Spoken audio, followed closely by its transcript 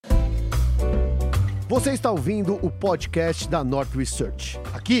Você está ouvindo o podcast da North Research.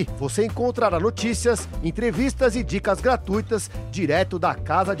 Aqui você encontrará notícias, entrevistas e dicas gratuitas direto da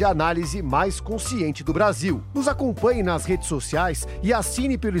casa de análise mais consciente do Brasil. Nos acompanhe nas redes sociais e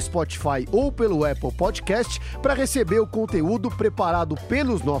assine pelo Spotify ou pelo Apple Podcast para receber o conteúdo preparado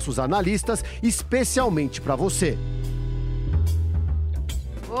pelos nossos analistas especialmente para você.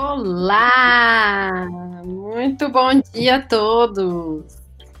 Olá! Muito bom dia a todos!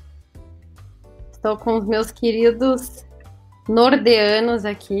 Estou com os meus queridos nordeanos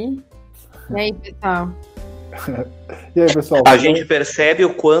aqui. E aí, pessoal? E aí, pessoal? A gente percebe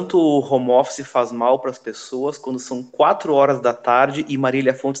o quanto o home office faz mal para as pessoas quando são 4 horas da tarde e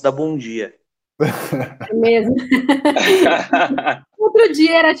Marília Fontes dá bom dia. É mesmo. Outro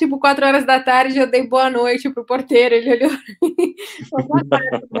dia era tipo 4 horas da tarde, eu dei boa noite pro porteiro, ele olhou boa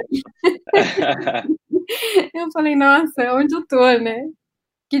tarde. Eu falei, nossa, onde eu tô, né?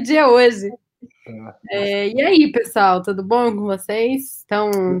 Que dia é hoje? E aí, pessoal, tudo bom com vocês?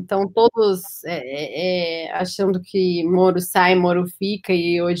 Estão todos achando que Moro sai, Moro fica,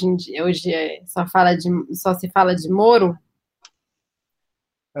 e hoje só se fala de Moro?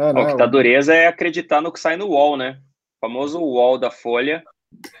 O que dá dureza é acreditar no que sai no UOL, né? O famoso UOL da Folha.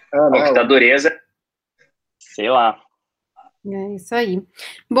 O que dá dureza, sei lá. É isso aí.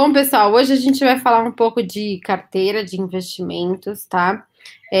 Bom, pessoal, hoje a gente vai falar um pouco de carteira de investimentos, tá?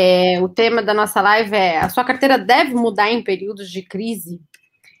 O tema da nossa live é: a sua carteira deve mudar em períodos de crise?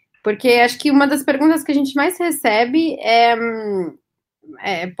 Porque acho que uma das perguntas que a gente mais recebe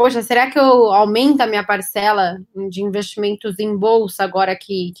poxa, será que eu aumento a minha parcela de investimentos em bolsa agora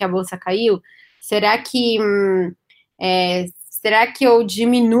que a bolsa caiu? Será que eu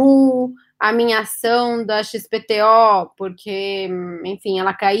diminuo a minha ação da XPTO porque, enfim,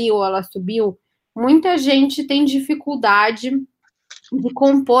 ela caiu ou ela subiu? Muita gente tem dificuldade de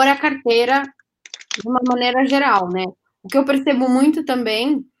compor a carteira de uma maneira geral, né? O que eu percebo muito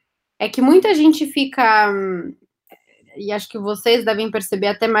também é que muita gente fica, e acho que vocês devem perceber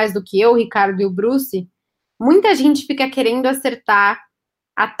até mais do que eu, Ricardo e o Bruce, muita gente fica querendo acertar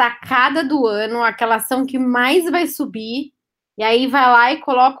a tacada do ano, aquela ação que mais vai subir, e aí vai lá e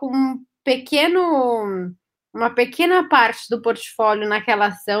coloca uma pequena parte do portfólio naquela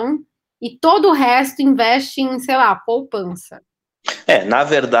ação e todo o resto investe em, sei lá, poupança. Na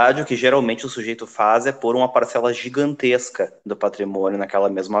verdade, o que geralmente o sujeito faz é pôr uma parcela gigantesca do patrimônio naquela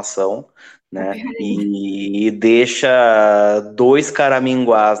mesma ação, né? E deixa 2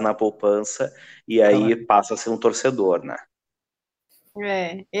 caraminguás na poupança e aí passa a ser um torcedor, né?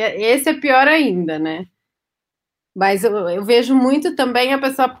 Esse é pior ainda, né? Mas eu vejo muito também a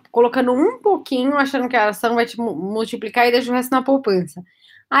pessoa colocando um pouquinho, achando que a ação vai te multiplicar e deixa o resto na poupança.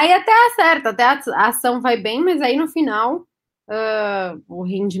 Aí até acerta, até a ação vai bem, mas aí no final o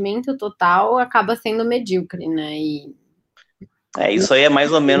rendimento total acaba sendo medíocre, né? Isso aí é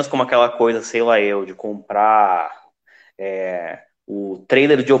mais ou menos como aquela coisa, sei lá de comprar o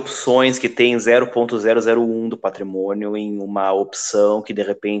trailer de opções que tem 0,001 do patrimônio em uma opção que de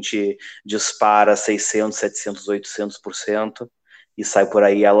repente dispara 600, 700, 800% e sai por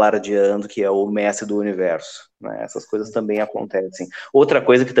aí alardeando que é o mestre do universo, né? Essas coisas também acontecem. Outra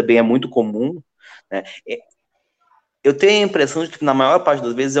coisa que também é muito comum, né, eu tenho a impressão de que, na maior parte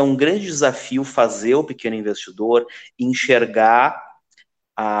das vezes, é um grande desafio fazer o pequeno investidor enxergar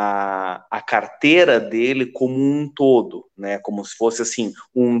a carteira dele como um todo, né? Como se fosse assim,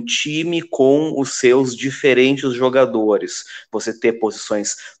 um time com os seus diferentes jogadores. Você ter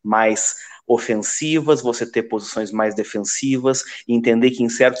posições mais ofensivas, você ter posições mais defensivas, e entender que em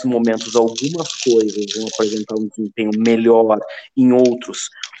certos momentos algumas coisas vão apresentar um desempenho melhor, em outras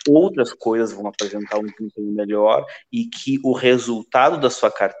coisas vão apresentar um desempenho melhor, e que o resultado da sua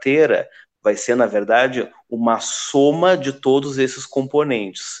carteira vai ser, na verdade, uma soma de todos esses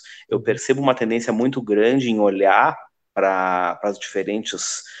componentes. Eu percebo uma tendência muito grande em olhar para as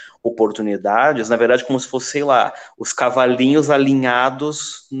diferentes oportunidades, na verdade, como se fosse, sei lá, os cavalinhos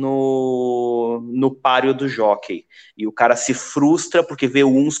alinhados no páreo do jockey. E o cara se frustra porque vê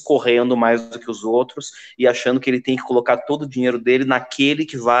uns correndo mais do que os outros e achando que ele tem que colocar todo o dinheiro dele naquele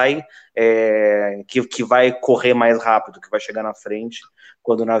que vai correr mais rápido, que vai chegar na frente,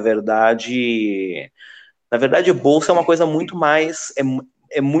 quando na verdade bolsa é uma coisa muito mais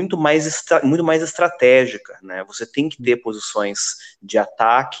muito mais estratégica, né? Você tem que ter posições de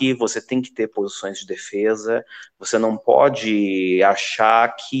ataque, você tem que ter posições de defesa, você não pode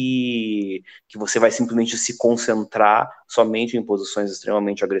achar que você vai simplesmente se concentrar somente em posições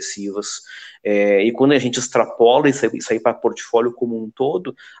extremamente agressivas, e quando a gente extrapola isso aí para portfólio como um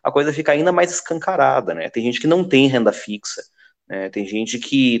todo, a coisa fica ainda mais escancarada, né? Tem gente que não tem renda fixa, Tem gente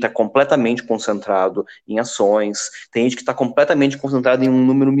que está completamente concentrado em ações, tem gente que está completamente concentrado em um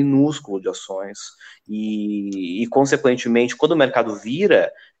número minúsculo de ações, e consequentemente, quando o mercado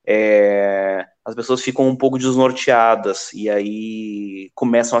vira, as pessoas ficam um pouco desnorteadas, e aí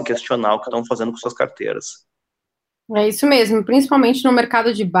começam a questionar o que estão fazendo com suas carteiras. É isso mesmo, principalmente no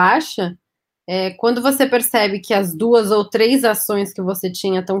mercado de baixa, quando você percebe que as 2 ou 3 ações que você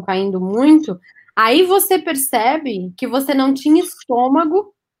tinha estão caindo muito, aí você percebe que você não tinha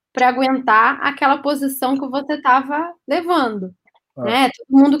estômago para aguentar aquela posição que você estava levando. Né?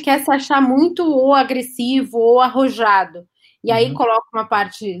 Todo mundo quer se achar muito ou agressivo ou arrojado. E aí coloca uma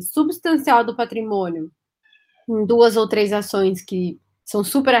parte substancial do patrimônio em 2 ou 3 ações que são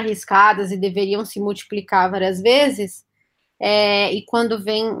super arriscadas e deveriam se multiplicar várias vezes. E quando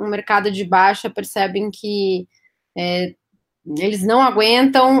vem um mercado de baixa, percebem que eles não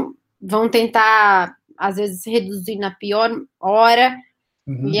aguentam, vão tentar, às vezes, reduzir na pior hora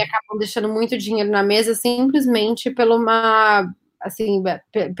e acabam deixando muito dinheiro na mesa simplesmente pela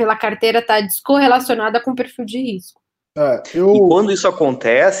carteira estar descorrelacionada com o perfil de risco. E quando isso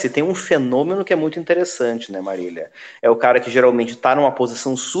acontece, tem um fenômeno que é muito interessante, né, Marília? É o cara que geralmente está numa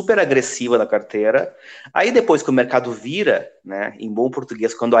posição super agressiva na carteira, aí depois que o mercado vira, né, em bom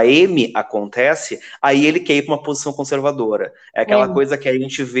português, quando a M acontece, aí ele quer ir para uma posição conservadora. É aquela coisa que a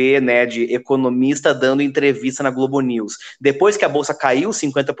gente vê, né, de economista dando entrevista na Globo News. Depois que a bolsa caiu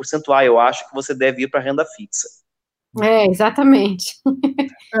 50%, eu acho que você deve ir para renda fixa. Exatamente.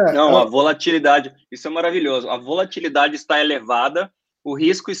 Não, a volatilidade, isso é maravilhoso. A volatilidade está elevada, o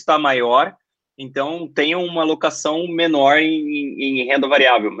risco está maior, então tem uma alocação menor em renda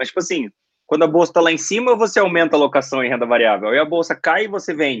variável. Mas, tipo assim, quando a bolsa está lá em cima, você aumenta a alocação em renda variável. Aí a bolsa cai e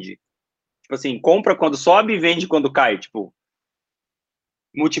você vende. Tipo assim, compra quando sobe e vende quando cai. Tipo,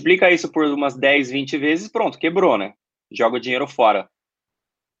 multiplica isso por umas 10, 20 vezes, pronto, quebrou, né? Joga o dinheiro fora.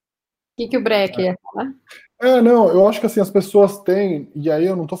 O que o Breck ia falar? Não, eu acho que assim, as pessoas têm, e aí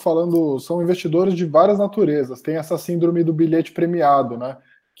eu não estou falando, são investidores de várias naturezas, tem essa síndrome do bilhete premiado, né?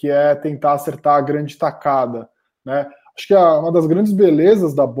 Que é tentar acertar a grande tacada, né? Acho que uma das grandes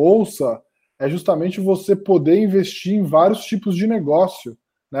belezas da Bolsa é justamente você poder investir em vários tipos de negócio,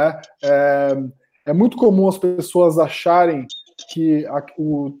 né? É muito comum as pessoas acharem que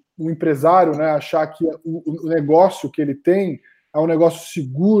o empresário, né, achar que o negócio que ele tem é um negócio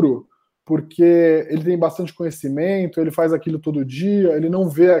seguro, porque ele tem bastante conhecimento, ele faz aquilo todo dia, ele não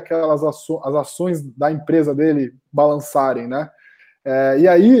vê as ações da empresa dele balançarem, né? E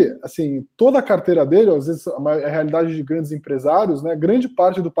aí, assim, toda a carteira dele, às vezes a realidade de grandes empresários, né, grande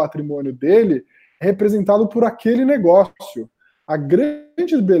parte do patrimônio dele é representado por aquele negócio. A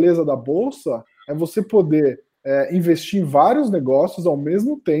grande beleza da Bolsa é você poder investir em vários negócios ao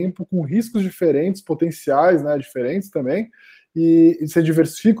mesmo tempo, com riscos diferentes, potenciais, né, diferentes também, e você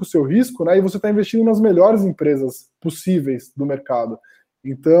diversifica o seu risco, né, e você está investindo nas melhores empresas possíveis do mercado.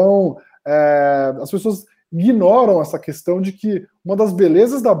 Então, as pessoas ignoram essa questão de que uma das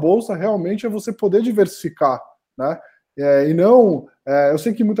belezas da Bolsa realmente é você poder diversificar, né, e não... eu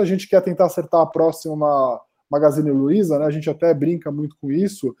sei que muita gente quer tentar acertar a próxima Magazine Luiza, né, a gente até brinca muito com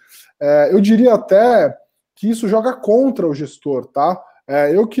isso. Eu diria até que isso joga contra o gestor, tá?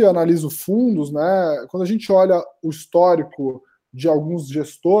 Eu que analiso fundos, né, quando a gente olha o histórico de alguns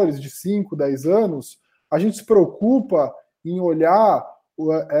gestores de 5, 10 anos, a gente se preocupa em olhar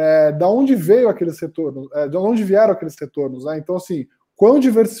da onde veio aqueles retornos, de onde vieram aqueles retornos, né? Então, assim, quão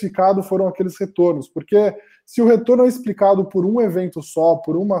diversificado foram aqueles retornos, porque se o retorno é explicado por um evento só,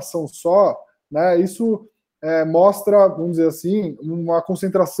 por uma ação só, né, isso mostra, vamos dizer assim, uma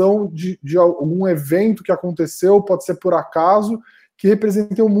concentração de algum evento que aconteceu, pode ser por acaso, que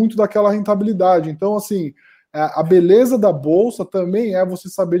representam muito daquela rentabilidade. Então, assim, a beleza da Bolsa também é você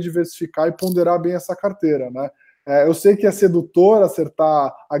saber diversificar e ponderar bem essa carteira, né? Eu sei que é sedutor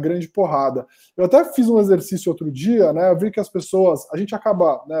acertar a grande porrada. Eu até fiz um exercício outro dia, né? Eu vi que as pessoas, a gente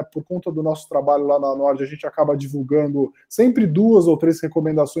acaba, né, por conta do nosso trabalho lá na Nord, a gente acaba divulgando sempre 2 ou 3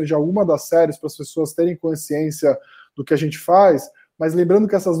 recomendações de alguma das séries para as pessoas terem consciência do que a gente faz, mas lembrando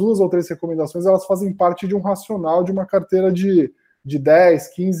que essas 2 ou 3 recomendações, elas fazem parte de um racional de uma carteira de 10,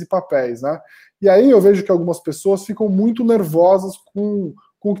 15 papéis, né? E aí eu vejo que algumas pessoas ficam muito nervosas com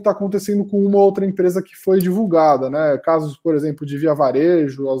o que está acontecendo com uma ou outra empresa que foi divulgada, né? Casos, por exemplo, de Via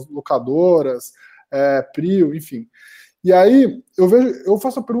Varejo, as locadoras, Prio, enfim. E aí eu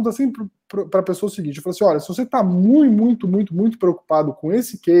faço a pergunta sempre para a pessoa seguinte, eu falo assim, olha, se você está muito, muito, muito preocupado com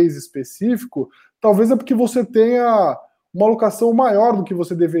esse case específico, talvez é porque você tenha uma alocação maior do que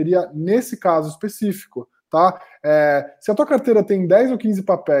você deveria nesse caso específico. Tá? Se a tua carteira tem 10 ou 15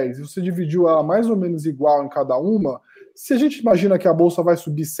 papéis e você dividiu ela mais ou menos igual em cada uma, se a gente imagina que a Bolsa vai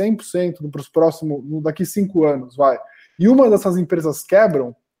subir 100% para os próximos, daqui 5 anos, e uma dessas empresas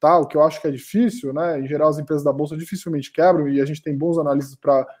quebram, tá? O que eu acho que é difícil, né? Em geral, as empresas da Bolsa dificilmente quebram, e a gente tem bons analistas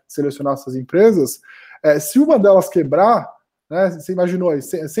para selecionar essas empresas. Se uma delas quebrar, né, você imaginou aí,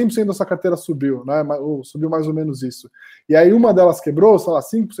 100% da sua carteira subiu, né? Ou subiu mais ou menos isso. E aí uma delas quebrou, sei lá,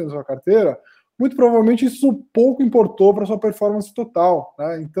 5% da sua carteira, muito provavelmente isso pouco importou para a sua performance total,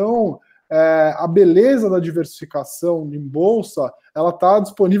 né? Então, a beleza da diversificação em bolsa, ela está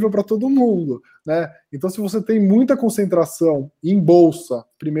disponível para todo mundo, né? Então, se você tem muita concentração em bolsa,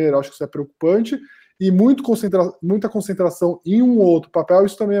 primeiro, acho que isso é preocupante, e muita concentração em um outro papel,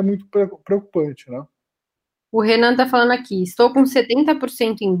 isso também é muito preocupante, né? O Renan está falando aqui, estou com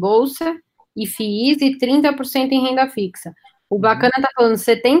 70% em bolsa e FIIs e 30% em renda fixa. O Bacana está falando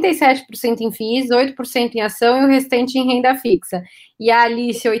 77% em FIIs, 8% em ação e o restante em renda fixa. E a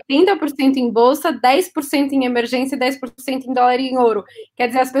Alice, 80% em bolsa, 10% em emergência e 10% em dólar e em ouro. Quer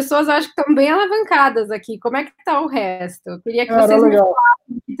dizer, as pessoas acho que estão bem alavancadas aqui. Como é que está o resto? Eu queria que vocês me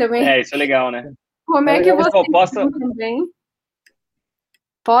falassem aqui também. Isso é legal, né? Como é que vocês estão também?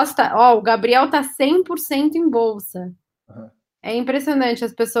 O Gabriel está 100% em bolsa. É impressionante,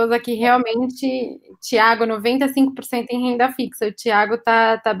 as pessoas aqui realmente, Thiago, 95% em renda fixa, o Thiago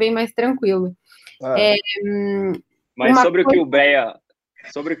tá bem mais tranquilo. Mas sobre o que o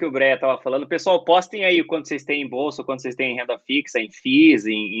Breia estava falando, pessoal, postem aí o quanto vocês têm em bolsa, o quanto vocês têm em renda fixa, em FIIs,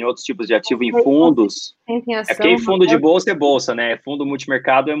 em outros tipos de ativo, em fundos. Porque fundo de bolsa é bolsa, né? Fundo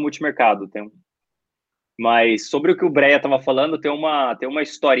multimercado é multimercado. Mas sobre o que o Breia estava falando, tem uma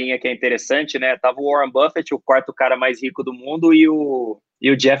historinha que é interessante, né? Tava o Warren Buffett, o quarto cara mais rico do mundo, e o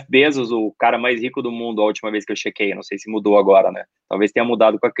Jeff Bezos, o cara mais rico do mundo, a última vez que eu chequei. Não sei se mudou agora, né? Talvez tenha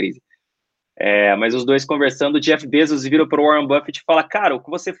mudado com a crise. Mas os dois conversando, o Jeff Bezos vira para o Warren Buffett e fala, cara, o que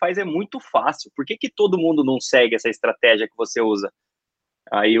você faz é muito fácil. Por que todo mundo não segue essa estratégia que você usa?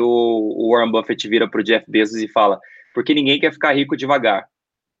 Aí o Warren Buffett vira para o Jeff Bezos e fala, porque ninguém quer ficar rico devagar.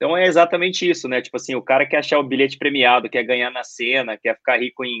 Então é exatamente isso, né? Tipo assim, o cara quer achar o bilhete premiado, quer ganhar na cena, quer ficar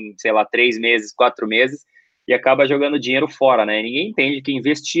rico em, sei lá, 3 meses, 4 meses, e acaba jogando dinheiro fora, né? Ninguém entende que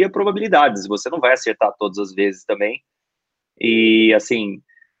investir é probabilidades, você não vai acertar todas as vezes também. E, assim,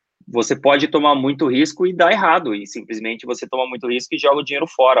 você pode tomar muito risco e dar errado, e simplesmente você toma muito risco e joga o dinheiro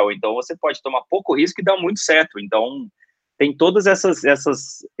fora, ou então você pode tomar pouco risco e dar muito certo. Então, tem todos esses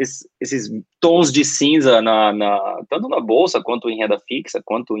tons de cinza, tanto na bolsa, quanto em renda fixa,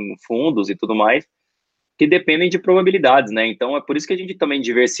 quanto em fundos e tudo mais, que dependem de probabilidades, né? Então, é por isso que a gente também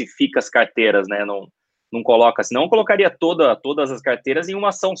diversifica as carteiras, né? Não coloca, senão eu colocaria todas as carteiras em uma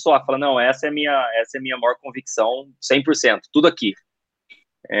ação só. Fala, não, essa é a minha maior convicção, 100%, tudo aqui.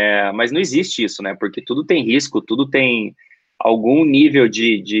 Mas não existe isso, né? Porque tudo tem risco, tudo tem algum nível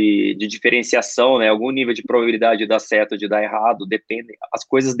de diferenciação, né? Algum nível de probabilidade de dar certo, de dar errado, as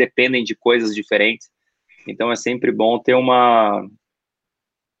coisas dependem de coisas diferentes, então é sempre bom ter uma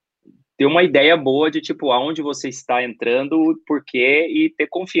ideia boa de, tipo, aonde você está entrando, por quê, e ter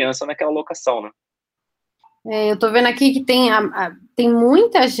confiança naquela alocação, né? Eu tô vendo aqui que tem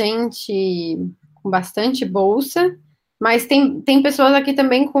muita gente com bastante bolsa, mas tem pessoas aqui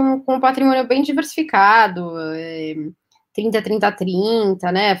também com patrimônio bem diversificado, 30,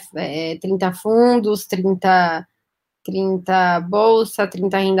 né? 30 fundos, 30 bolsa,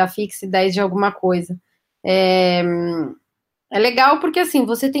 30 renda fixa e 10 de alguma coisa. É legal porque, assim,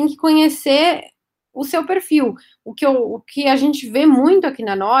 você tem que conhecer o seu perfil. O que a gente vê muito aqui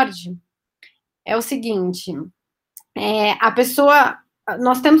na Nord é o seguinte, a pessoa...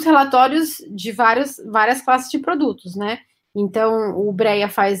 Nós temos relatórios de várias classes de produtos, né? Então, o Breia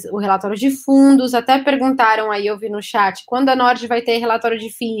faz o relatório de fundos, até perguntaram aí, eu vi no chat, quando a Nord vai ter relatório de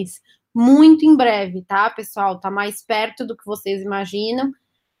FIIs? Muito em breve, tá, pessoal? Tá mais perto do que vocês imaginam.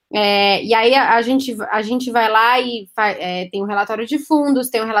 E aí a gente vai lá e tem um relatório de fundos,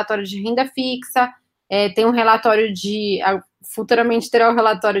 tem um relatório de renda fixa, tem um relatório futuramente terá o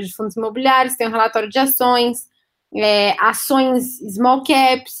relatório de fundos imobiliários, tem um relatório de ações, ações small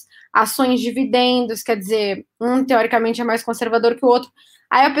caps, ações dividendos, quer dizer, um teoricamente é mais conservador que o outro.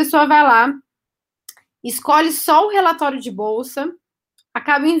 Aí a pessoa vai lá, escolhe só o relatório de bolsa,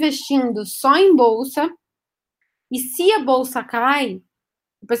 acaba investindo só em bolsa, e se a bolsa cai,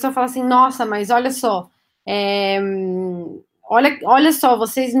 a pessoa fala assim, nossa, mas olha só, olha só,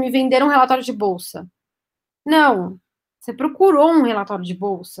 vocês me venderam um relatório de bolsa. Não, você procurou um relatório de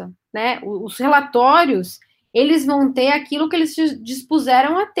bolsa, né? Os relatórios, eles vão ter aquilo que eles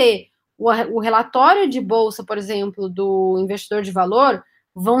dispuseram a ter. O relatório de bolsa, por exemplo, do investidor de valor,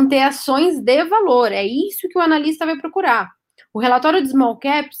 vão ter ações de valor. É isso que o analista vai procurar. O relatório de small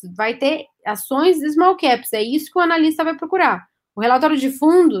caps vai ter ações de small caps, é isso que o analista vai procurar. O relatório de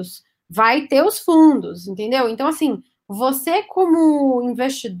fundos vai ter os fundos, entendeu? Então, assim, você como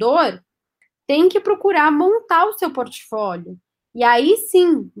investidor tem que procurar montar o seu portfólio. E aí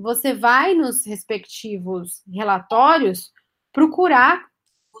sim, você vai nos respectivos relatórios procurar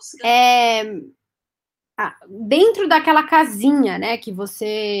dentro daquela casinha, né, que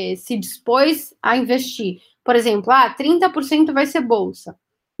você se dispôs a investir. Por exemplo, 30% vai ser bolsa.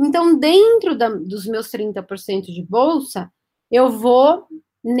 Então, dentro dos meus 30% de bolsa, eu vou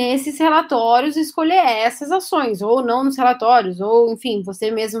nesses relatórios escolher essas ações, ou não nos relatórios, ou, enfim, você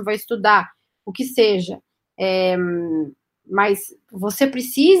mesmo vai estudar o que seja. Mas você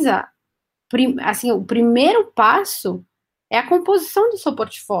precisa, assim, o primeiro passo é a composição do seu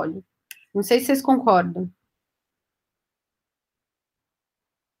portfólio. Não sei se vocês concordam.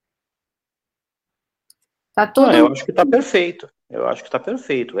 Tá tudo... Eu acho que está perfeito. Eu acho que está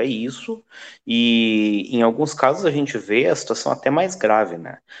perfeito. É isso. E em alguns casos a gente vê a situação até mais grave,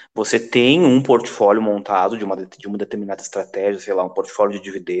 né? Você tem um portfólio montado de uma determinada estratégia, sei lá, um portfólio de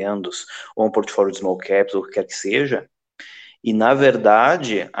dividendos, ou um portfólio de small caps, ou o que quer que seja. E, na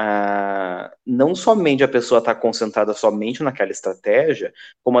verdade, não somente a pessoa está concentrada somente naquela estratégia,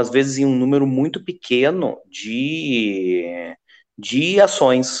 como às vezes em um número muito pequeno de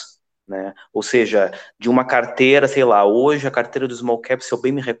ações, né? Ou seja, de uma carteira, sei lá, hoje a carteira do Small Cap, se eu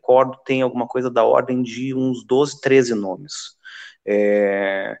bem me recordo, tem alguma coisa da ordem de uns 12, 13 nomes.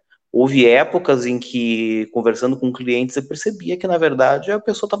 Houve épocas em que, conversando com clientes, eu percebia que, na verdade, a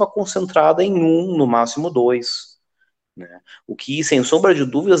pessoa estava concentrada em um, no máximo dois. Né? O que, sem sombra de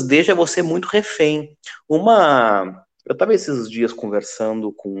dúvidas, deixa você muito refém. Eu estava esses dias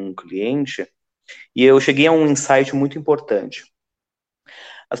conversando com um cliente e eu cheguei a um insight muito importante.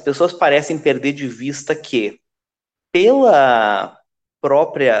 As pessoas parecem perder de vista que, pela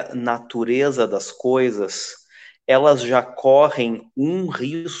própria natureza das coisas, elas já correm um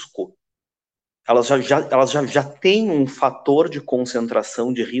risco. Elas já têm um fator de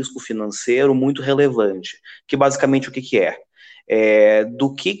concentração de risco financeiro muito relevante, que basicamente o que é?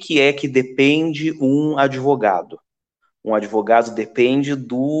 Do que é que depende um advogado? Um advogado depende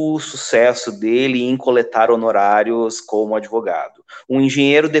do sucesso dele em coletar honorários como advogado. Um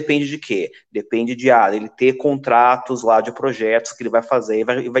engenheiro depende de quê? Depende de ele ter contratos lá de projetos que ele vai fazer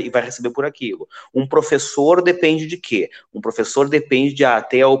e vai receber por aquilo. Um professor depende de quê? Um professor depende de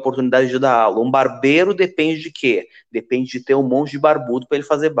ter a oportunidade de dar aula. Um barbeiro depende de quê? Depende de ter um monte de barbudo para ele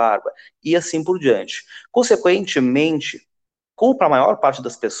fazer barba. E assim por diante. Consequentemente, como para a maior parte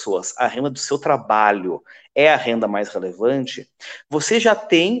das pessoas a renda do seu trabalho é a renda mais relevante, você já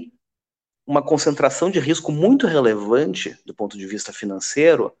tem uma concentração de risco muito relevante do ponto de vista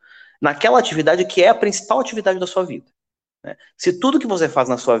financeiro naquela atividade que é a principal atividade da sua vida. Né? Se tudo que você faz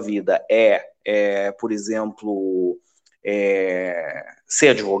na sua vida por exemplo, ser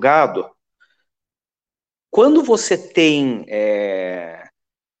advogado, quando você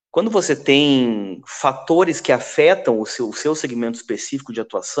tem fatores que afetam o seu segmento específico de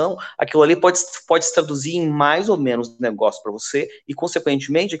atuação, aquilo ali pode se traduzir em mais ou menos negócio para você e,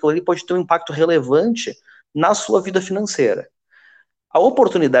 consequentemente, aquilo ali pode ter um impacto relevante na sua vida financeira. A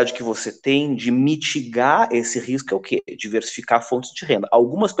oportunidade que você tem de mitigar esse risco é o quê? Diversificar fontes de renda.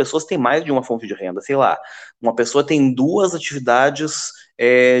 Algumas pessoas têm mais de uma fonte de renda, sei lá, uma pessoa tem duas atividades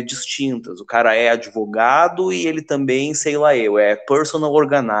distintas. O cara é advogado e ele também, sei lá é personal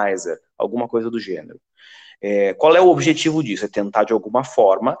organizer, alguma coisa do gênero. Qual é o objetivo disso? É tentar, de alguma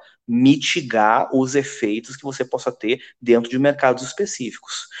forma, mitigar os efeitos que você possa ter dentro de mercados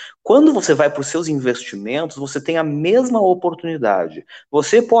específicos. Quando você vai para os seus investimentos, você tem a mesma oportunidade.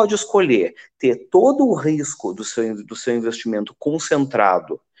 Você pode escolher ter todo o risco do seu investimento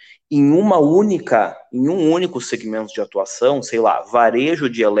concentrado em um único segmento de atuação, sei lá, varejo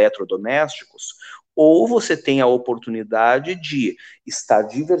de eletrodomésticos, ou você tem a oportunidade de estar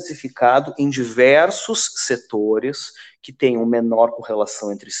diversificado em diversos setores que tenham menor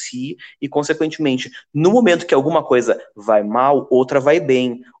correlação entre si e, consequentemente, no momento que alguma coisa vai mal, outra vai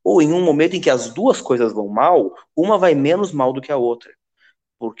bem. Ou em um momento em que as duas coisas vão mal, uma vai menos mal do que a outra.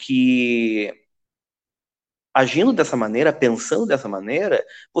 Porque agindo dessa maneira, pensando dessa maneira,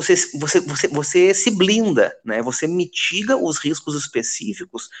 você se blinda, né? Você mitiga os riscos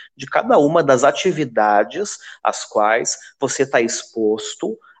específicos de cada uma das atividades às quais você está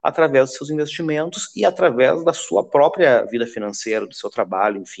exposto através dos seus investimentos e através da sua própria vida financeira, do seu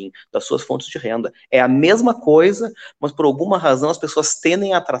trabalho, enfim, das suas fontes de renda. É a mesma coisa, mas por alguma razão as pessoas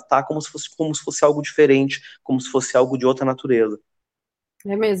tendem a tratar como se fosse algo diferente, como se fosse algo de outra natureza.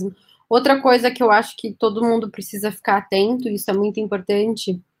 É mesmo. Outra coisa que eu acho que todo mundo precisa ficar atento, isso é muito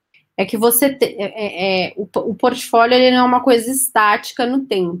importante, é que você o portfólio ele não é uma coisa estática no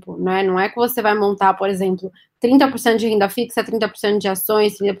tempo, né? Não é que você vai montar, por exemplo, 30% de renda fixa, 30% de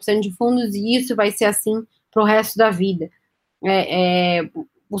ações, 30% de fundos, e isso vai ser assim para o resto da vida.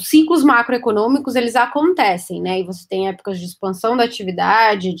 Os ciclos macroeconômicos, eles acontecem, né? E você tem épocas de expansão da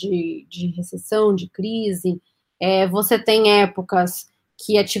atividade, de recessão, de crise, você tem épocas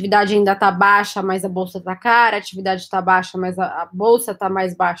que a atividade ainda está baixa, mas a bolsa está cara, a atividade está baixa, mas a bolsa está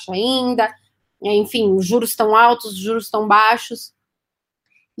mais baixa ainda, enfim, os juros estão altos, os juros estão baixos,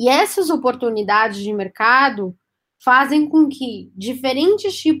 e essas oportunidades de mercado fazem com que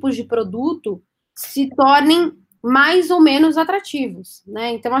diferentes tipos de produto se tornem mais ou menos atrativos, né?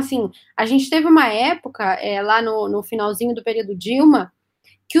 Então, assim, a gente teve uma época, lá no finalzinho do período Dilma,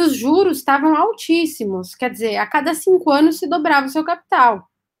 que os juros estavam altíssimos, quer dizer, a cada 5 anos se dobrava o seu capital,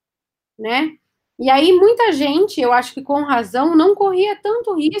 né? E aí muita gente, eu acho que com razão, não corria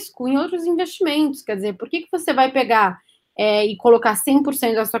tanto risco em outros investimentos, quer dizer, por que você vai pegar e colocar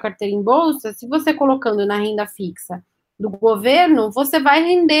 100% da sua carteira em bolsa, se você colocando na renda fixa do governo, você vai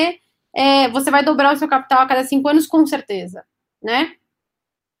render, você vai dobrar o seu capital a cada 5 anos, com certeza, né?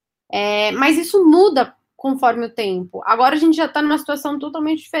 Mas isso muda conforme o tempo. Agora a gente já está numa situação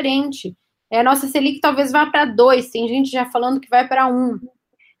totalmente diferente. A nossa Selic talvez vá para 2, tem gente já falando que vai para 1.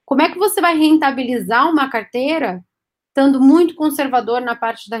 Como é que você vai rentabilizar uma carteira estando muito conservador na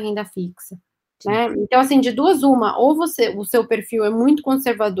parte da renda fixa? Né? Então, assim, de duas uma, ou o seu perfil é muito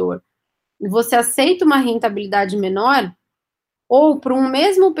conservador e você aceita uma rentabilidade menor, ou para um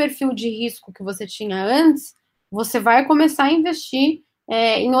mesmo perfil de risco que você tinha antes, você vai começar a investir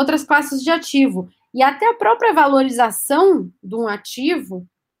em outras classes de ativo. E até a própria valorização de um ativo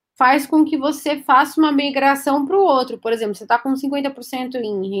faz com que você faça uma migração para o outro. Por exemplo, você está com 50%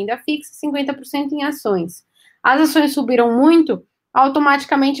 em renda fixa, 50% em ações. As ações subiram muito,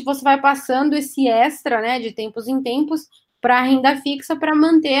 automaticamente você vai passando esse extra, né, de tempos em tempos para a renda fixa para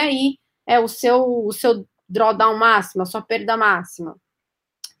manter aí o seu drawdown máximo, a sua perda máxima.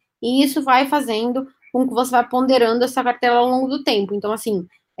 E isso vai fazendo com que você vá ponderando essa carteira ao longo do tempo. Então, assim,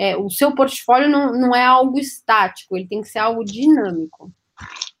 o seu portfólio não é algo estático, ele tem que ser algo dinâmico.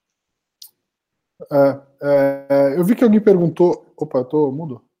 Eu vi que alguém perguntou... Opa, eu tô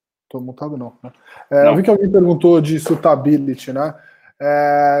mudo? Tô mutado não, né? Eu vi que alguém perguntou de suitability, né?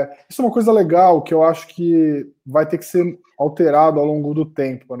 Isso é uma coisa legal que eu acho que vai ter que ser alterado ao longo do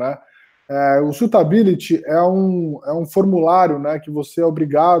tempo, né? O suitability é um formulário, né, que você é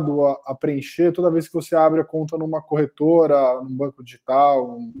obrigado a preencher toda vez que você abre a conta numa corretora, num banco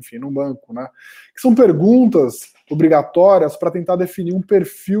digital, enfim, num banco, né? Que são perguntas obrigatórias para tentar definir um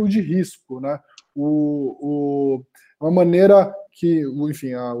perfil de risco, né? Uma maneira que,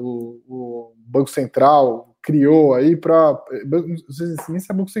 enfim, o Banco Central criou aí para, não sei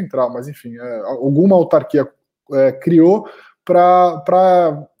se é Banco Central, mas enfim, alguma autarquia criou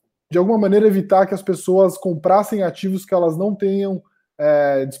para de alguma maneira evitar que as pessoas comprassem ativos que elas não tenham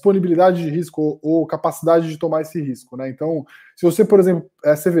disponibilidade de risco ou capacidade de tomar esse risco, né? Então, se você, por exemplo,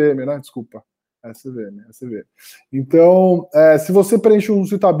 CVM, né? Desculpa. CVM. Então, se você preenche um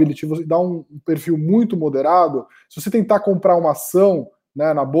suitability, você dá um perfil muito moderado, se você tentar comprar uma ação,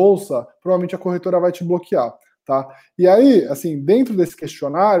 né, na bolsa, provavelmente a corretora vai te bloquear, tá? E aí, assim, dentro desse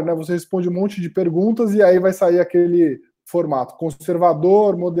questionário, né, você responde um monte de perguntas e aí vai sair aquele formato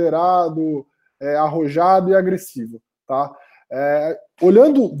conservador, moderado, arrojado e agressivo, tá?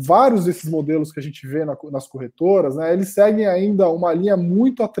 Olhando vários desses modelos que a gente vê nas corretoras, né, eles seguem ainda uma linha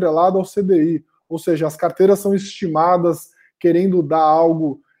muito atrelada ao CDI, ou seja, as carteiras são estimadas querendo dar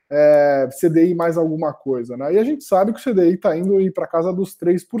algo, CDI mais alguma coisa, né? E a gente sabe que o CDI está indo para casa dos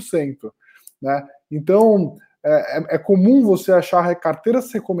 3%, né? Então, é comum você achar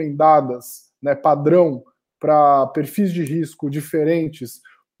carteiras recomendadas, né, padrão, para perfis de risco diferentes,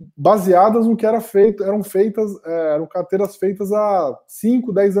 baseadas no que eram carteiras feitas há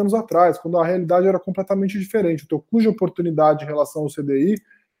 5, 10 anos atrás, quando a realidade era completamente diferente, cuja oportunidade em relação ao CDI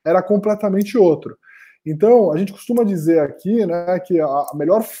era completamente outro. Então, a gente costuma dizer aqui, né, que a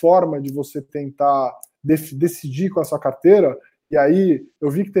melhor forma de você tentar decidir com a sua carteira, e aí eu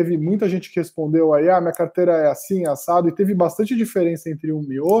vi que teve muita gente que respondeu aí, minha carteira é assim, assado, e teve bastante diferença entre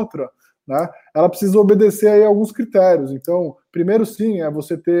uma e outra, né? Ela precisa obedecer aí alguns critérios. Então, primeiro sim, é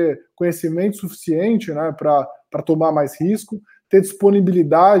você ter conhecimento suficiente, né, para tomar mais risco, ter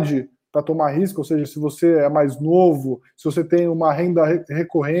disponibilidade para tomar risco, ou seja, se você é mais novo, se você tem uma renda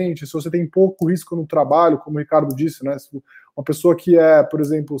recorrente, se você tem pouco risco no trabalho, como o Ricardo disse, né, uma pessoa que é, por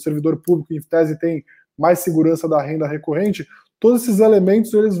exemplo, servidor público, em tese tem mais segurança da renda recorrente, todos esses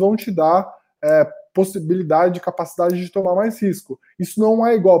elementos eles vão te dar possibilidade, capacidade de tomar mais risco. Isso não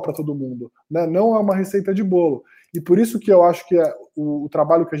é igual para todo mundo, né? Não é uma receita de bolo. E por isso que eu acho que o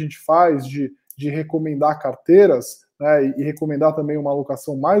trabalho que a gente faz de recomendar carteiras, né, e recomendar também uma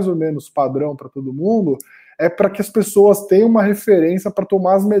alocação mais ou menos padrão para todo mundo, é para que as pessoas tenham uma referência para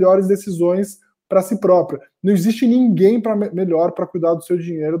tomar as melhores decisões para si própria. Não existe ninguém melhor para cuidar do seu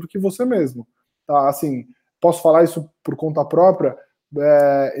dinheiro do que você mesmo. Tá? Assim, posso falar isso por conta própria.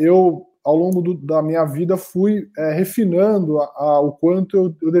 Eu, ao longo da minha vida, fui refinando o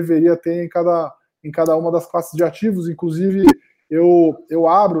quanto eu deveria ter em cada uma das classes de ativos. Inclusive, eu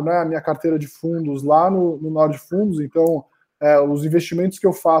abro, né, a minha carteira de fundos lá no Nord Fundos. Então, os investimentos que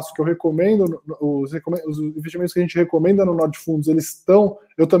eu faço, que eu recomendo, os investimentos que a gente recomenda no Nord Fundos, eles estão...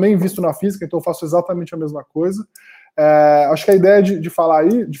 Eu também invisto na física, então eu faço exatamente a mesma coisa. Acho que a ideia de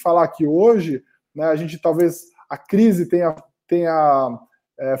falar aqui hoje, né, a gente talvez a crise tenha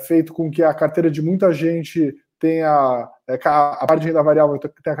feito com que a carteira de muita gente tenha a parte de renda variável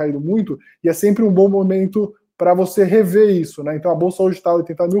tenha caído muito, e é sempre um bom momento para você rever isso, né? Então a bolsa hoje está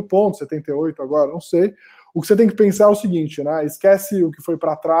 80 mil pontos, 78 agora, não sei. O que você tem que pensar é o seguinte, né? Esquece o que foi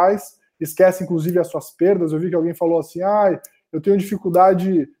para trás, esquece inclusive as suas perdas. Eu vi que alguém falou assim, eu tenho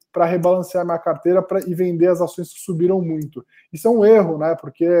dificuldade para rebalancear minha carteira e vender as ações que subiram muito. Isso é um erro, né?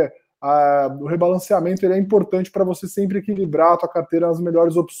 Porque o rebalanceamento ele é importante para você sempre equilibrar a tua carteira nas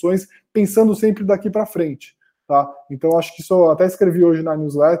melhores opções, pensando sempre daqui para frente, tá? Então acho que isso eu até escrevi hoje na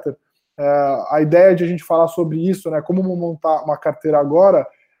newsletter. A ideia de a gente falar sobre isso, né? Como montar uma carteira agora,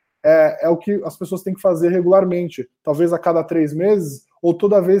 é o que as pessoas têm que fazer regularmente, talvez a cada 3 meses, ou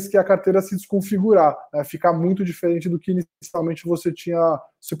toda vez que a carteira se desconfigurar, né? Ficar muito diferente do que inicialmente você tinha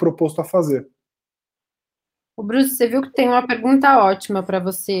se proposto a fazer. O Bruce, você viu que tem uma pergunta ótima para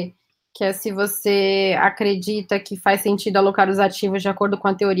você, que é se você acredita que faz sentido alocar os ativos de acordo com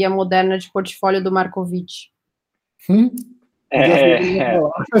a teoria moderna de portfólio do Markovitch.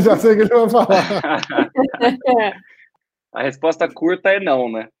 Já sei que ele vai falar. A resposta curta é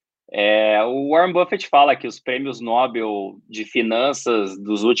não, né? O Warren Buffett fala que os prêmios Nobel de finanças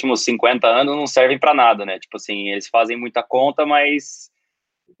dos últimos 50 anos não servem para nada, né? Tipo assim, eles fazem muita conta, mas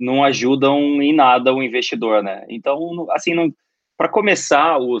não ajudam em nada o investidor, né? Então, assim, para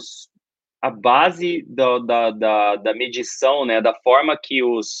começar, a base da medição, né, da forma que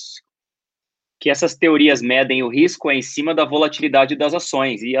essas teorias medem o risco é em cima da volatilidade das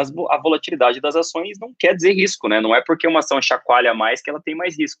ações, e a volatilidade das ações não quer dizer risco, né? Não é porque uma ação chacoalha mais que ela tem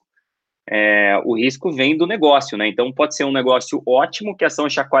mais risco. O risco vem do negócio, né? Então pode ser um negócio ótimo, que a ação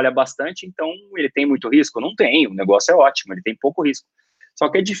chacoalha bastante, então ele tem muito risco? Não tem, o negócio é ótimo, ele tem pouco risco. Só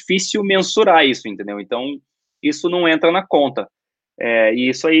que é difícil mensurar isso, entendeu? Então isso não entra na conta. E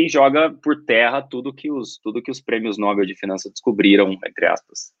isso aí joga por terra tudo que os prêmios Nobel de Finanças descobriram, entre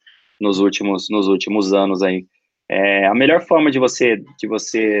aspas, nos últimos anos aí. A melhor forma de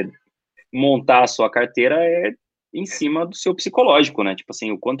você montar a sua carteira é em cima do seu psicológico, né? Tipo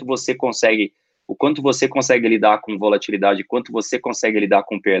assim, o quanto você consegue lidar com volatilidade, quanto você consegue lidar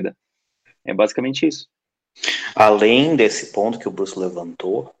com perda. É basicamente isso. Além desse ponto que o Bruce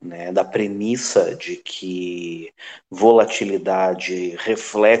levantou, né, da premissa de que volatilidade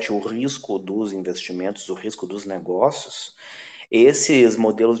reflete o risco dos investimentos, o risco dos negócios, esses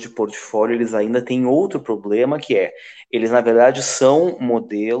modelos de portfólio, eles ainda têm outro problema, que eles, na verdade, são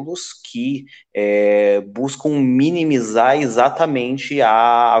modelos que buscam minimizar exatamente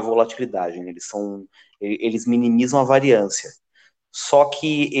a volatilidade, né? Eles minimizam a variância. Só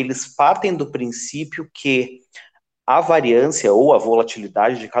que eles partem do princípio que a variância ou a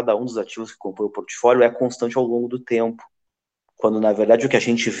volatilidade de cada um dos ativos que compõem o portfólio é constante ao longo do tempo. Quando, na verdade, o que a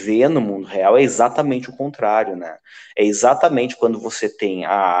gente vê no mundo real é exatamente o contrário, né? É exatamente quando você tem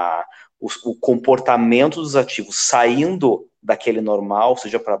o comportamento dos ativos saindo daquele normal,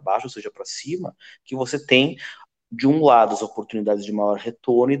 seja para baixo, seja para cima, que você tem, de um lado, as oportunidades de maior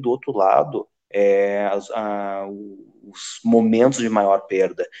retorno e, do outro lado, os momentos de maior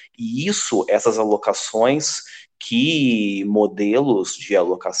perda. E essas alocações que modelos de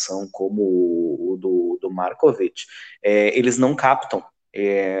alocação como o do Markovitch, eles não captam.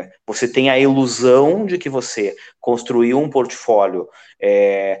 Você tem a ilusão de que você construiu um portfólio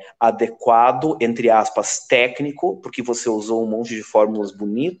adequado, entre aspas, técnico, porque você usou um monte de fórmulas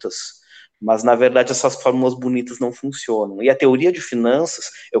bonitas, mas, na verdade, essas fórmulas bonitas não funcionam. E a teoria de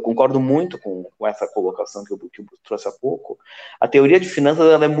finanças, eu concordo muito com essa colocação que o Bruce trouxe há pouco, a teoria de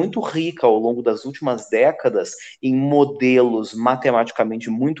finanças ela é muito rica ao longo das últimas décadas em modelos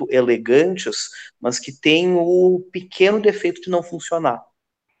matematicamente muito elegantes, mas que têm o pequeno defeito de não funcionar.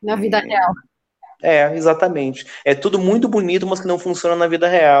 Na vida real. Exatamente. É tudo muito bonito, mas que não funciona na vida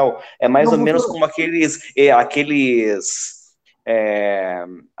real. É mais ou menos como aqueles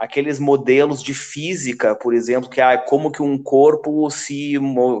modelos de física, por exemplo, que como que um corpo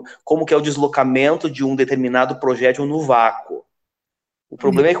como que é o deslocamento de um determinado projétil no vácuo. O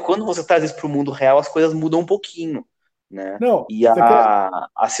problema é que quando você traz isso para o mundo real, as coisas mudam um pouquinho, né? E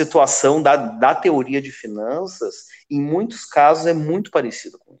a situação da teoria de finanças, em muitos casos, é muito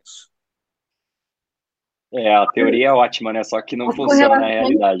parecida com isso. A teoria é ótima, né? Só que não funciona na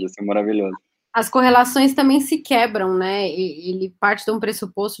realidade, isso é maravilhoso. As correlações também se quebram, né? Ele parte de um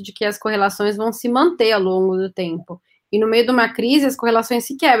pressuposto de que as correlações vão se manter ao longo do tempo. E no meio de uma crise, as correlações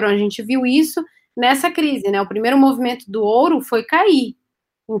se quebram. A gente viu isso nessa crise, né? O primeiro movimento do ouro foi cair.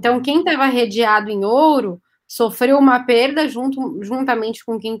 Então, quem estava redeado em ouro sofreu uma perda juntamente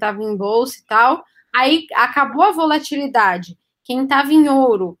com quem estava em bolsa e tal. Aí acabou a volatilidade. Quem estava em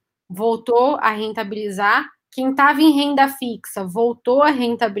ouro voltou a rentabilizar. Quem estava em renda fixa voltou a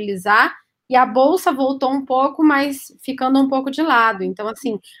rentabilizar. E a bolsa voltou um pouco, mas ficando um pouco de lado. Então,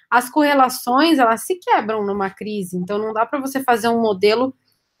 assim, as correlações, elas se quebram numa crise. Então, não dá para você fazer um modelo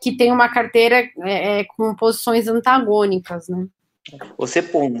que tem uma carteira com posições antagônicas, né? Você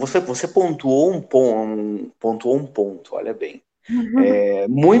pontuou um ponto, olha bem.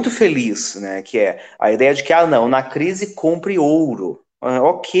 Muito feliz, né? Que é a ideia de que, não, na crise compre ouro.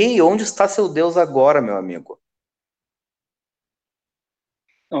 Ok, onde está seu Deus agora, meu amigo?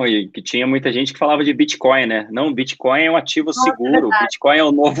 Não, e que tinha muita gente que falava de Bitcoin, né? Não, Bitcoin é um ativo seguro, Bitcoin é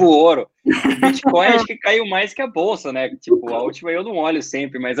o novo ouro. Bitcoin acho que caiu mais que a bolsa, né? Tipo, a última eu não olho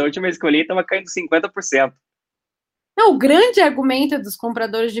sempre, mas a última vez que eu olhei estava caindo 50%. Não, o grande argumento dos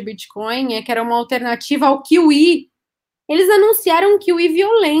compradores de Bitcoin é que era uma alternativa ao QE. Eles anunciaram um QE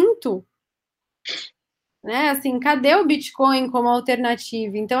violento. Né? Assim, cadê o Bitcoin como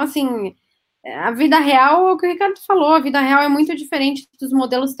alternativa? Então, assim, a vida real, é o que o Ricardo falou, a vida real é muito diferente dos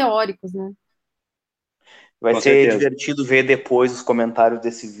modelos teóricos, né? Vai ser divertido ver depois os comentários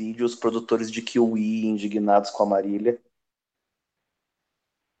desse vídeo, os produtores de QE indignados com a Marília.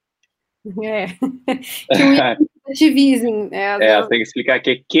 QE ativism. Tem que explicar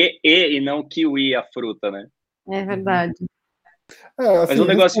que é QE e não kiwi a fruta, né? É verdade. Assim, mas o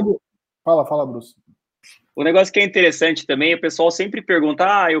negócio... Fala, Bruce. O negócio que é interessante também, o pessoal sempre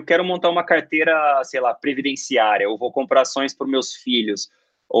pergunta, eu quero montar uma carteira, sei lá, previdenciária, eu vou comprar ações para os meus filhos,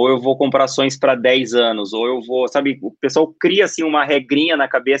 ou eu vou comprar ações para 10 anos, ou eu vou, sabe, o pessoal cria, assim, uma regrinha na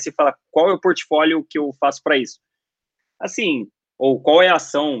cabeça e fala, qual é o portfólio que eu faço para isso? Assim, ou qual é a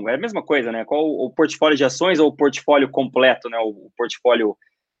ação, é a mesma coisa, né? Qual o portfólio de ações ou o portfólio completo, né? O portfólio,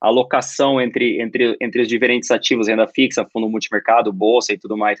 a alocação entre os diferentes ativos, renda fixa, fundo multimercado, bolsa e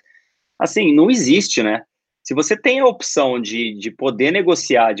tudo mais. Assim, não existe, né? Se você tem a opção de poder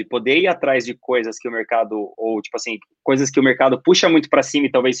negociar, de poder ir atrás de coisas que o mercado, ou tipo assim, coisas que o mercado puxa muito para cima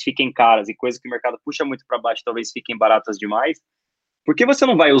e talvez fiquem caras, e coisas que o mercado puxa muito para baixo e talvez fiquem baratas demais, por que você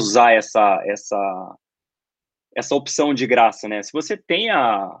não vai usar essa opção de graça, né? Se você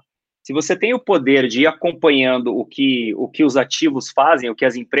tem o poder de ir acompanhando o que os ativos fazem, o que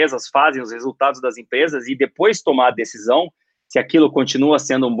as empresas fazem, os resultados das empresas, e depois tomar a decisão se aquilo continua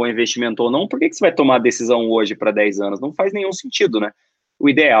sendo um bom investimento ou não, por que você vai tomar a decisão hoje para 10 anos? Não faz nenhum sentido, né? O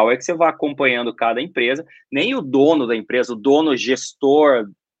ideal é que você vá acompanhando cada empresa, nem o dono da empresa, o dono, gestor,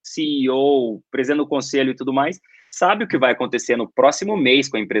 CEO, presidente do conselho e tudo mais, sabe o que vai acontecer no próximo mês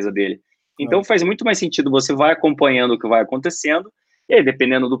com a empresa dele. Então faz muito mais sentido, você vai acompanhando o que vai acontecendo, e aí,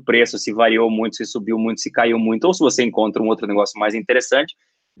 dependendo do preço, se variou muito, se subiu muito, se caiu muito, ou se você encontra um outro negócio mais interessante,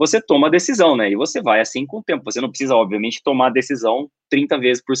 você toma a decisão, né? E você vai assim com o tempo. Você não precisa, obviamente, tomar a decisão 30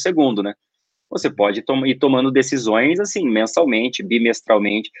 vezes por segundo, né? Você pode ir tomando decisões, assim, mensalmente,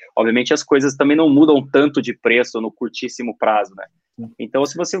 bimestralmente. Obviamente, as coisas também não mudam tanto de preço no curtíssimo prazo, né? Então,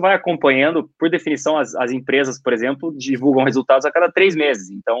 se você vai acompanhando, por definição, as empresas, por exemplo, divulgam resultados a cada 3 meses.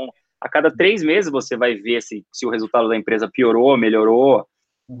 Então, a cada 3 meses você vai ver se o resultado da empresa piorou, melhorou,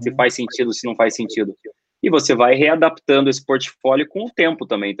 se faz sentido, se não faz sentido. E você vai readaptando esse portfólio com o tempo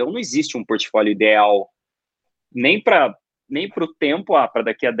também. Então, não existe um portfólio ideal nem para o tempo, para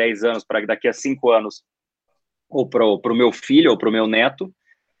daqui a 10 anos, para daqui a 5 anos, ou para o meu filho, ou para o meu neto,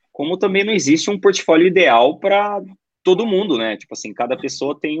 como também não existe um portfólio ideal para todo mundo, né? Tipo assim, cada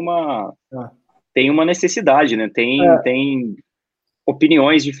pessoa tem uma necessidade, né? Tem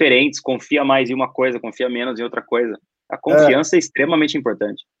opiniões diferentes, confia mais em uma coisa, confia menos em outra coisa. A confiança é extremamente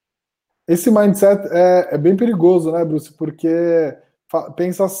importante. Esse mindset é bem perigoso, né, Bruce? Porque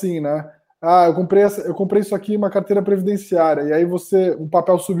pensa assim, né? Eu comprei isso aqui, uma carteira previdenciária, e aí o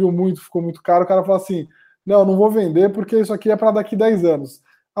papel subiu muito, ficou muito caro, o cara fala assim, não vou vender porque isso aqui é para daqui 10 anos.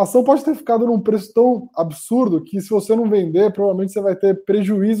 a ação pode ter ficado num preço tão absurdo que se você não vender, provavelmente você vai ter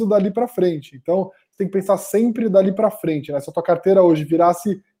prejuízo dali para frente. Então, você tem que pensar sempre dali para frente, né? Se a tua carteira hoje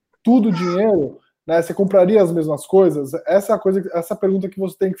virasse tudo dinheiro, né, você compraria as mesmas coisas? Essa é a pergunta que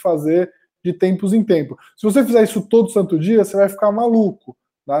você tem que fazer de tempos em tempos. Se você fizer isso todo santo dia, você vai ficar maluco,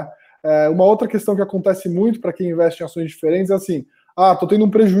 né? Uma outra questão que acontece muito para quem investe em ações diferentes é assim: tô tendo um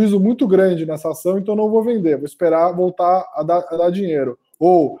prejuízo muito grande nessa ação, então não vou vender, vou esperar voltar a dar dinheiro.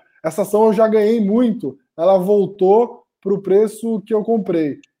 Ou, essa ação eu já ganhei muito, ela voltou para o preço que eu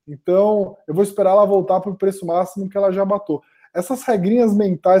comprei, então eu vou esperar ela voltar para o preço máximo que ela já bateu. Essas regrinhas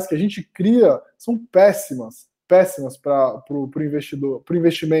mentais que a gente cria são péssimas para o investidor, para o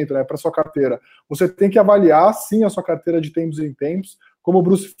investimento, né, para sua carteira. Você tem que avaliar, sim, a sua carteira de tempos em tempos. Como o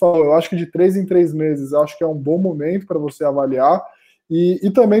Bruce falou, eu acho que de 3 em 3 meses, eu acho que é um bom momento para você avaliar.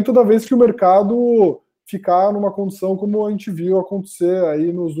 E também toda vez que o mercado ficar numa condição como a gente viu acontecer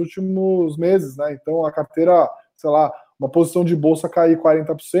aí nos últimos meses, né? Então a carteira, sei lá, uma posição de bolsa cair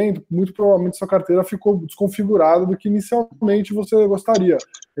 40%, muito provavelmente sua carteira ficou desconfigurada do que inicialmente você gostaria.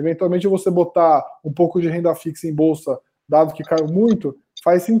 Eventualmente você botar um pouco de renda fixa em bolsa, dado que caiu muito,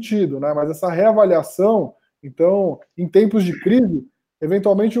 faz sentido, né? Mas essa reavaliação, então, em tempos de crise,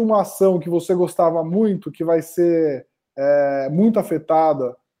 eventualmente uma ação que você gostava muito, que vai ser muito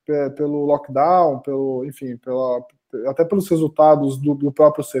afetada pelo lockdown, até pelos resultados do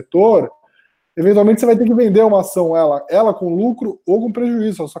próprio setor, eventualmente você vai ter que vender uma ação, ela com lucro ou com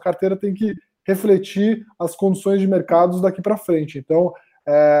prejuízo. A sua carteira tem que refletir as condições de mercados daqui para frente. Então,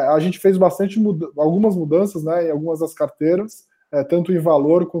 a gente fez algumas mudanças, né, em algumas das carteiras, tanto em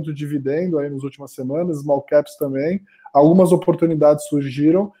valor quanto dividendo aí nas últimas semanas, small caps também. Algumas oportunidades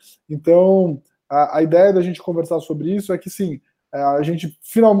surgiram. Então, a ideia da gente conversar sobre isso é que, sim, a gente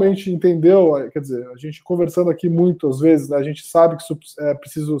finalmente entendeu, quer dizer, a gente conversando aqui muitas vezes, né, a gente sabe que isso é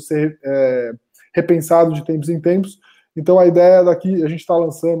preciso ser repensado de tempos em tempos. Então, a ideia daqui, a gente está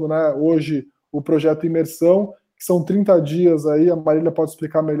lançando, né, hoje o projeto Imersão, que são 30 dias aí, a Marília pode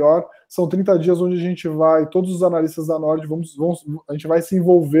explicar melhor, são 30 dias onde a gente vai, todos os analistas da Nord, a gente vai se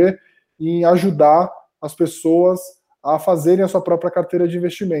envolver em ajudar as pessoas a fazerem a sua própria carteira de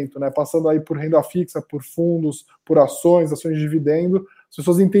investimento, né? Passando aí por renda fixa, por fundos, por ações de dividendo, as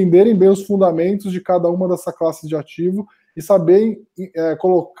pessoas entenderem bem os fundamentos de cada uma dessa classe de ativo e saberem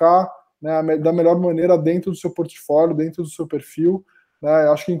colocar, né, da melhor maneira dentro do seu portfólio, dentro do seu perfil, né?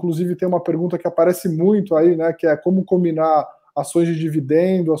 Acho que inclusive tem uma pergunta que aparece muito aí, né, que é como combinar ações de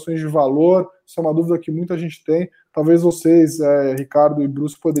dividendo, ações de valor. Isso é uma dúvida que muita gente tem. Talvez vocês, Ricardo e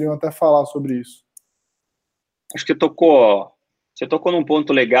Bruce, poderiam até falar sobre isso. Acho que você tocou num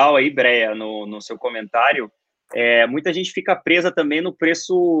ponto legal aí, Breia, no seu comentário. Muita gente fica presa também no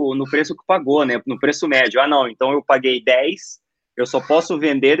preço que pagou, né? No preço médio. Não, então eu paguei 10, eu só posso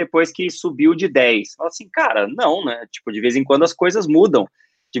vender depois que subiu de 10. Fala assim, cara, não, né? Tipo, de vez em quando as coisas mudam.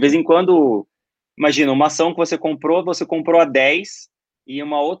 De vez em quando, imagina, uma ação que você comprou a 10 e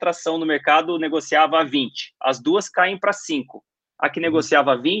uma outra ação no mercado negociava a 20. As duas caem para 5. A que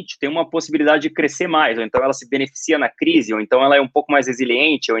negociava 20 tem uma possibilidade de crescer mais, ou então ela se beneficia na crise, ou então ela é um pouco mais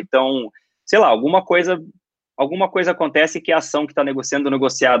resiliente, ou então, sei lá, alguma coisa acontece que a ação que está sendo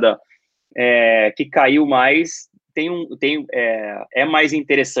negociada que caiu mais é mais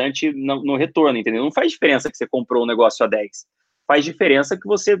interessante no retorno, entendeu? Não faz diferença que você comprou um negócio a 10. Faz diferença que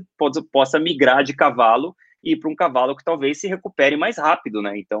você possa migrar de cavalo e ir para um cavalo que talvez se recupere mais rápido,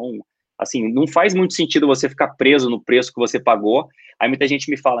 né? Então, assim, não faz muito sentido você ficar preso no preço que você pagou. Aí muita gente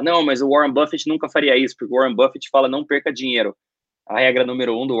me fala, não, mas o Warren Buffett nunca faria isso, porque o Warren Buffett fala não perca dinheiro. A regra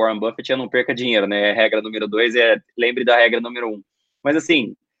número 1 do Warren Buffett é não perca dinheiro, né? A regra número 2 lembre da regra número 1. Mas,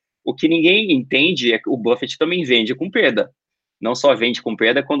 assim, o que ninguém entende é que o Buffett também vende com perda. Não só vende com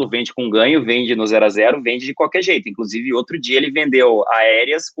perda, quando vende com ganho, vende no 0 a 0, vende de qualquer jeito. Inclusive, outro dia ele vendeu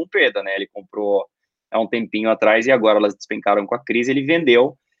aéreas com perda, né? Ele comprou há um tempinho atrás e agora elas despencaram com a crise, ele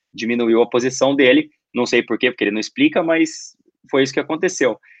vendeu, diminuiu a posição dele, não sei por quê, porque ele não explica, mas foi isso que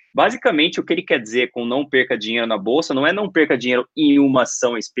aconteceu. Basicamente, o que ele quer dizer com não perca dinheiro na bolsa, não é não perca dinheiro em uma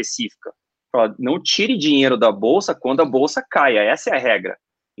ação específica. Não tire dinheiro da bolsa quando a bolsa caia, essa é a regra.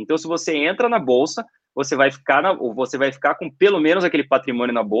 Então, se você entra na bolsa, você vai ficar com pelo menos aquele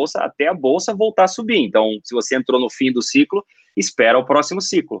patrimônio na bolsa até a bolsa voltar a subir. Então, se você entrou no fim do ciclo, espera o próximo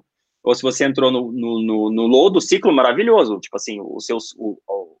ciclo. Ou se você entrou no low do ciclo, maravilhoso. Tipo assim,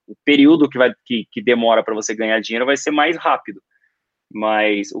 o período que demora para você ganhar dinheiro vai ser mais rápido.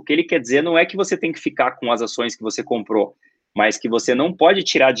 Mas o que ele quer dizer não é que você tem que ficar com as ações que você comprou, mas que você não pode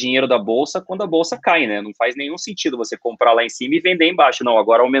tirar dinheiro da bolsa quando a bolsa cai, né? Não faz nenhum sentido você comprar lá em cima e vender embaixo. Não,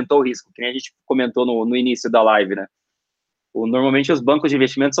 agora aumentou o risco, que nem a gente comentou no início da live, né? Normalmente os bancos de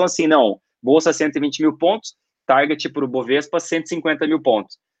investimento são assim, não, bolsa 120 mil pontos, target para o Bovespa 150 mil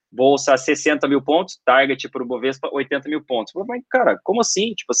pontos. Bolsa 60 mil pontos, target para o Bovespa 80 mil pontos. Mas, cara, como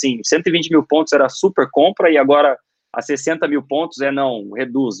assim? Tipo assim, 120 mil pontos era super compra e agora a 60 mil pontos não,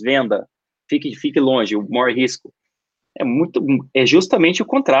 reduz, venda, fique longe, o maior risco. É justamente o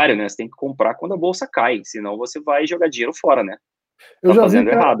contrário, né? Você tem que comprar quando a bolsa cai, senão você vai jogar dinheiro fora, né? Eu já fazendo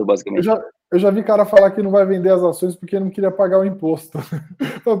vi, errado, basicamente. Eu já vi cara falar que não vai vender as ações porque não queria pagar o imposto.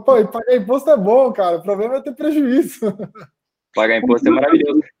 Pô, e pagar imposto é bom, cara. O problema é ter prejuízo. Pagar imposto é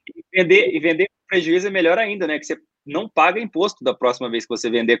maravilhoso. E vender com prejuízo é melhor ainda, né? Que você não paga imposto da próxima vez que você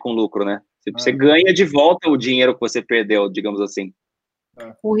vender com lucro, né? Você ganha de volta o dinheiro que você perdeu, digamos assim.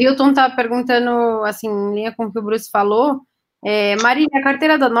 O Hilton tá perguntando, assim, em linha com o que o Bruce falou, Marília, a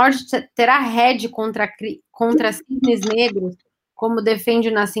carteira da Nord terá hedge contra cisnes negros, como defende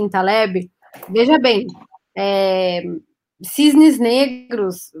o Nassim Taleb? Veja bem, cisnes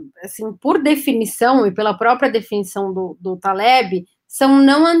negros, assim, por definição e pela própria definição do Taleb, são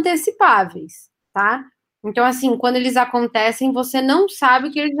não antecipáveis, tá? Então, assim, quando eles acontecem, você não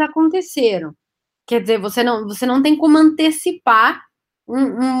sabe que eles aconteceram. Quer dizer, você não tem como antecipar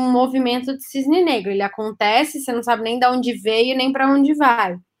um movimento de cisne negro. Ele acontece, você não sabe nem de onde veio, nem para onde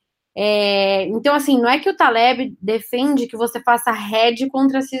vai. Então, assim, não é que o Taleb defende que você faça hedge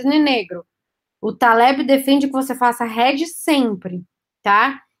contra cisne negro. O Taleb defende que você faça hedge sempre,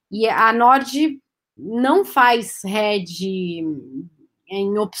 tá? E a Nord não faz hedge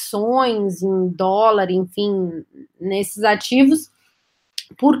em opções, em dólar, enfim, nesses ativos.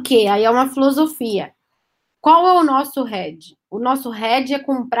 Por quê? Aí é uma filosofia. Qual é o nosso hedge? O nosso hedge é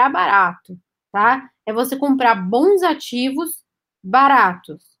comprar barato, tá? É você comprar bons ativos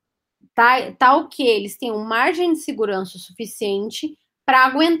baratos, tá? Tal que eles têm um margem de segurança suficiente para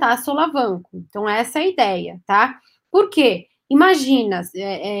aguentar solavanco. Então, essa é a ideia, tá? Por quê? Imagina,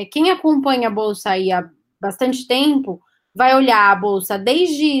 quem acompanha a Bolsa aí há bastante tempo vai olhar a Bolsa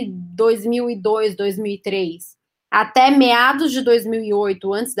desde 2002, 2003, até meados de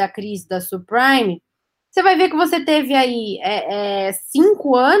 2008, antes da crise da subprime, você vai ver que você teve aí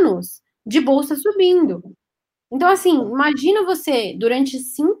 5 anos de Bolsa subindo. Então, assim, imagina você, durante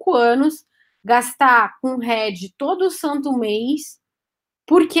 5 anos, gastar com hedge todo santo mês,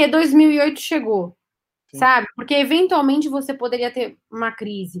 porque 2008 chegou, sabe? Porque, eventualmente, você poderia ter uma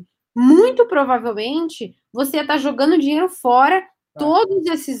crise. Muito provavelmente, você ia estar jogando dinheiro fora todos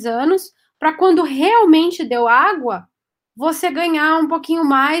esses anos, para quando realmente deu água, você ganhar um pouquinho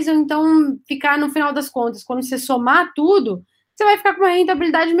mais, ou então ficar, no final das contas, quando você somar tudo, você vai ficar com uma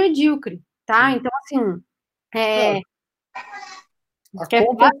rentabilidade medíocre, tá? Então, assim...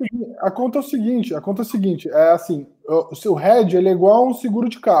 A conta é o seguinte, é assim, o seu hedge ele é igual a um seguro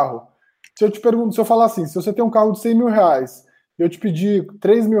de carro. Se eu falar assim, se você tem um carro de 100 mil reais e eu te pedir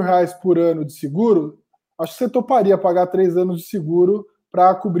 3 mil reais por ano de seguro, acho que você toparia pagar 3 anos de seguro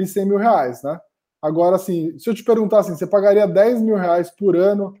para cobrir 100 mil reais, né? Agora, assim, se eu te perguntar assim, você pagaria 10 mil reais por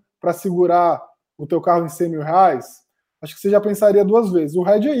ano para segurar o teu carro em 100 mil reais? Acho que você já pensaria 2 vezes. O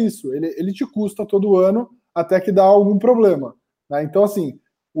hedge é isso, ele te custa todo ano até que dá algum problema. Né? Então, assim,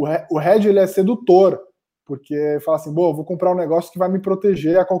 o hedge ele é sedutor, porque fala assim, bom, vou comprar um negócio que vai me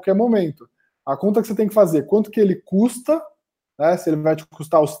proteger a qualquer momento. A conta que você tem que fazer, quanto que ele custa, né, se ele vai te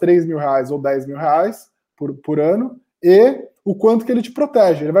custar os 3 mil reais ou 10 mil reais por ano, e o quanto que ele te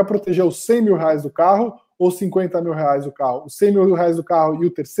protege. Ele vai proteger os 100 mil reais do carro ou 50 mil reais do carro? Os 100 mil reais do carro e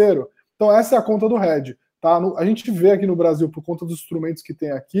o terceiro? Então, essa é a conta do hedge. Tá? A gente vê aqui no Brasil, por conta dos instrumentos que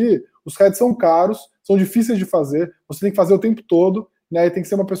tem aqui, os hedges são caros, são difíceis de fazer, você tem que fazer o tempo todo, né, e tem que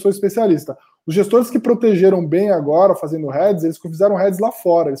ser uma pessoa especialista. Os gestores que protegeram bem agora, fazendo hedges, eles fizeram hedges lá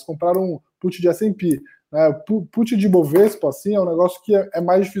fora, eles compraram put de S&P. Né, put de Bovespa, assim, é um negócio que é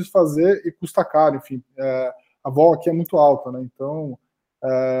mais difícil fazer e custa caro, enfim. A vol aqui é muito alta, né, então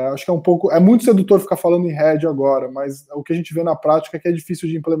acho que é muito sedutor ficar falando em hedge agora, mas o que a gente vê na prática é que é difícil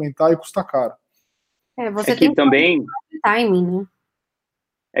de implementar e custa caro. Você tem também timing, né?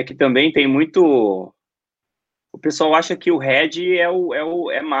 É que também tem muito... O pessoal acha que o hedge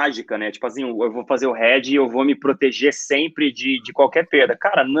é mágica, né? Tipo assim, eu vou fazer o hedge e eu vou me proteger sempre de qualquer perda.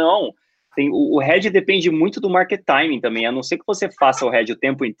 Cara, não. O hedge depende muito do market timing também. A não ser que você faça o hedge o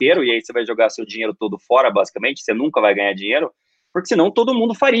tempo inteiro e aí você vai jogar seu dinheiro todo fora, basicamente. Você nunca vai ganhar dinheiro. Porque senão todo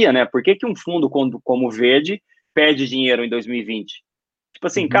mundo faria, né? Por que um fundo como o Verde perde dinheiro em 2020? Tipo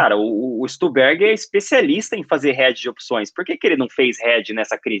assim, cara, o Stuberg é especialista em fazer hedge de opções. Por que ele não fez hedge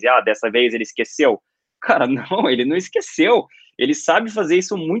nessa crise? Dessa vez ele esqueceu. Cara, não, ele não esqueceu. Ele sabe fazer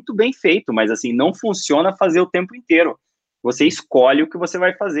isso muito bem feito, mas assim, não funciona fazer o tempo inteiro. Você escolhe o que você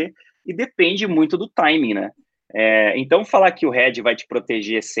vai fazer e depende muito do timing, né? Então, falar que o hedge vai te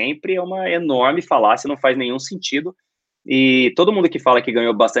proteger sempre é uma enorme falácia, não faz nenhum sentido. E todo mundo que fala que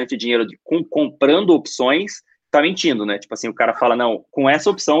ganhou bastante dinheiro comprando opções tá mentindo, né? Tipo assim, o cara fala, não, com essa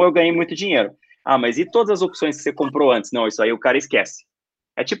opção eu ganhei muito dinheiro. Ah, mas e todas as opções que você comprou antes? Não, isso aí o cara esquece.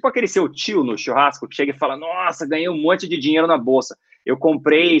 É tipo aquele seu tio no churrasco que chega e fala, nossa, ganhei um monte de dinheiro na bolsa. Eu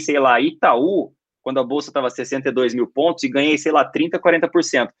comprei, sei lá, Itaú, quando a bolsa estava 62 mil pontos e ganhei, sei lá, 30%,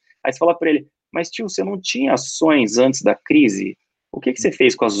 40%. Aí você fala para ele, mas tio, você não tinha ações antes da crise? O que você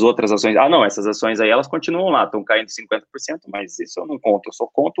fez com as outras ações? Ah, não, essas ações aí, elas continuam lá, estão caindo 50%, mas isso eu não conto, eu só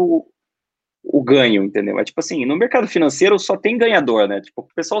conto o ganho, entendeu? É tipo assim, no mercado financeiro só tem ganhador, né? Tipo, o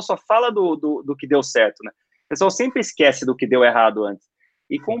pessoal só fala do que deu certo, né? O pessoal sempre esquece do que deu errado antes.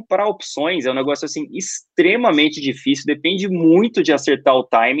 E comprar opções é um negócio, assim, extremamente difícil, depende muito de acertar o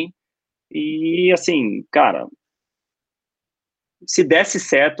timing. E, assim, cara, se desse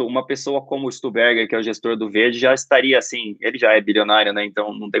certo, uma pessoa como o Stuberger, que é o gestor do Verde, já estaria, assim, ele já é bilionário, né?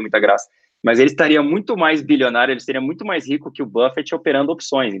 Então não tem muita graça. Mas ele estaria muito mais bilionário, ele seria muito mais rico que o Buffett operando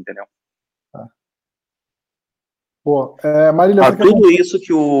opções, entendeu? Pô, Marília, A tudo isso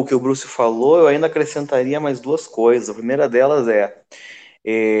que o Bruce falou, eu ainda acrescentaria mais duas coisas. A primeira delas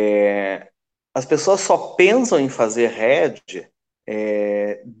as pessoas só pensam em fazer hedge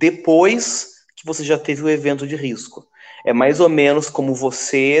depois que você já teve o evento de risco. É mais ou menos como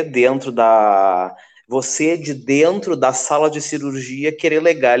você de dentro da sala de cirurgia querer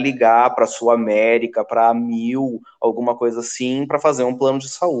ligar para a Sul América, para a Mil, alguma coisa assim, para fazer um plano de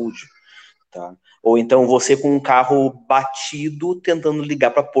saúde, tá? Ou então você com um carro batido tentando ligar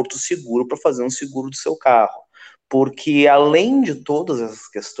para Porto Seguro para fazer um seguro do seu carro. Porque além de todas essas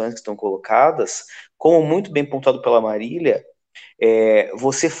questões que estão colocadas, como muito bem pontuado pela Marília,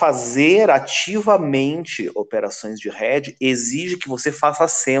 você fazer ativamente operações de hedge exige que você faça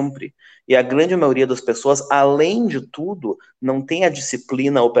sempre. E a grande maioria das pessoas, além de tudo, não tem a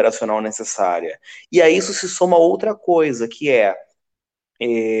disciplina operacional necessária. E a isso se soma outra coisa, que a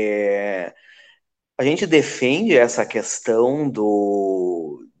gente defende essa questão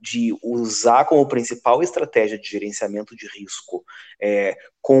de usar como principal estratégia de gerenciamento de risco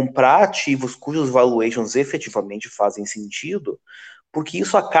comprar ativos cujos valuations efetivamente fazem sentido, porque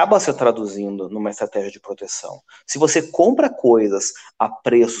isso acaba se traduzindo numa estratégia de proteção. Se você compra coisas a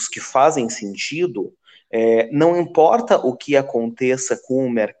preços que fazem sentido, não importa o que aconteça com o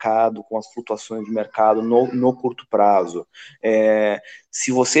mercado, com as flutuações de mercado no curto prazo.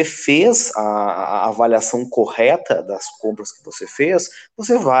 Se você fez a avaliação correta das compras que você fez,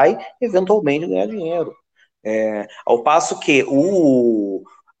 você vai eventualmente ganhar dinheiro. Ao passo que o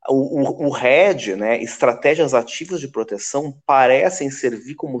hedge, né, estratégias ativas de proteção, parecem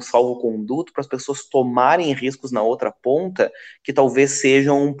servir como salvo-conduto para as pessoas tomarem riscos na outra ponta que talvez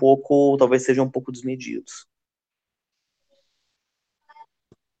sejam um pouco desmedidos.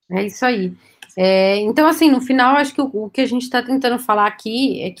 É isso aí. Então, assim, no final, acho que o que a gente está tentando falar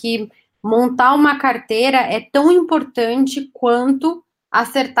aqui é que montar uma carteira é tão importante quanto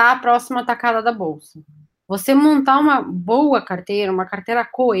acertar a próxima tacada da bolsa. Você montar uma boa carteira, uma carteira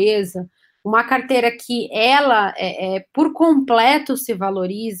coesa, uma carteira que ela, por completo, se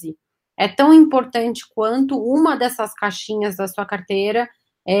valorize, é tão importante quanto uma dessas caixinhas da sua carteira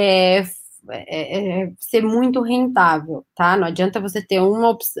ser muito rentável, tá? Não adianta você ter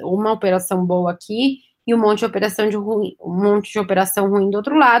uma operação boa aqui e um monte de operação ruim do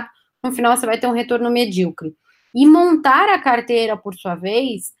outro lado. No final, você vai ter um retorno medíocre. E montar a carteira, por sua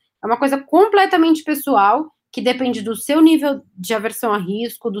vez, é uma coisa completamente pessoal, que depende do seu nível de aversão a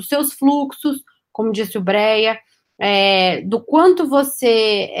risco, dos seus fluxos, como disse o Breia, do quanto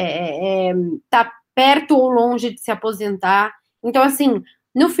você está perto ou longe de se aposentar. Então, assim,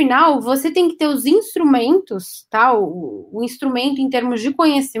 no final, você tem que ter os instrumentos, tá? O instrumento em termos de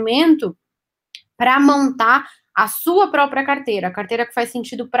conhecimento para montar a sua própria carteira, a carteira que faz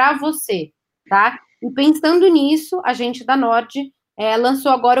sentido para você, tá? E pensando nisso, a gente da Nord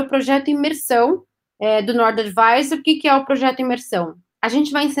lançou agora o projeto Imersão do Nord Advisor. O que é o projeto Imersão? A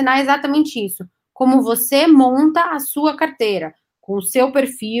gente vai ensinar exatamente isso, como você monta a sua carteira, com o seu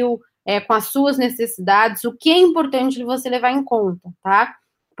perfil, com as suas necessidades, o que é importante você levar em conta, tá?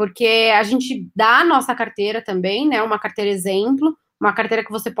 Porque a gente dá a nossa carteira também, né? Uma carteira exemplo, uma carteira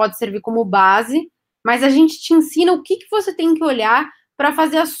que você pode servir como base, mas a gente te ensina o que você tem que olhar para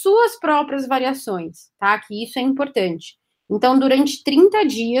fazer as suas próprias variações, tá? Que isso é importante. Então, durante 30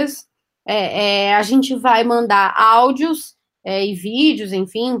 dias, a gente vai mandar áudios e vídeos,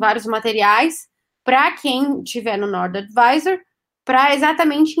 enfim, vários materiais para quem estiver no Nord Advisor, para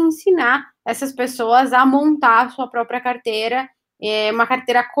exatamente ensinar essas pessoas a montar a sua própria carteira uma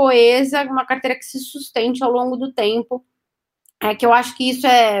carteira coesa, uma carteira que se sustente ao longo do tempo, que eu acho que isso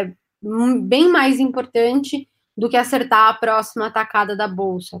é bem mais importante do que acertar a próxima tacada da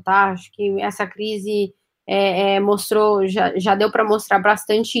Bolsa, tá? Acho que essa crise mostrou, já deu para mostrar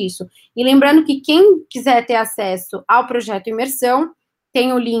bastante isso. E lembrando que quem quiser ter acesso ao projeto Imersão,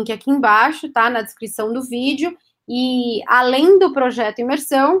 tem o link aqui embaixo, tá? Na descrição do vídeo. E além do projeto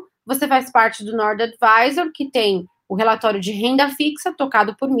Imersão, você faz parte do Nord Advisor, que tem o relatório de renda fixa,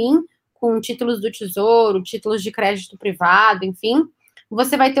 tocado por mim, com títulos do Tesouro, títulos de crédito privado, enfim.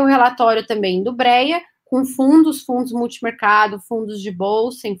 Você vai ter o relatório também do Breia, com fundos multimercado, fundos de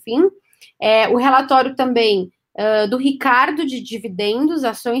bolsa, enfim. O relatório também do Ricardo de dividendos,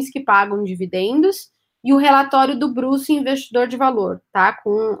 ações que pagam dividendos, e o relatório do Bruce, investidor de valor, tá?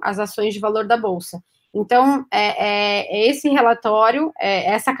 Com as ações de valor da Bolsa. Então, esse relatório,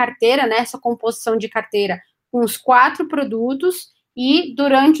 essa carteira, né, essa composição de carteira com os 4 produtos e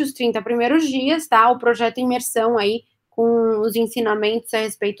durante os 30 primeiros dias, tá, o projeto Imersão aí com os ensinamentos a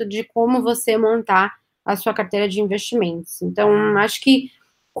respeito de como você montar a sua carteira de investimentos. Então, acho que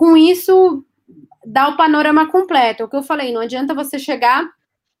com isso dá o panorama completo. É o que eu falei, não adianta você chegar,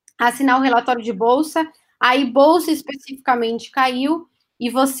 assinar o relatório de bolsa, aí bolsa especificamente caiu e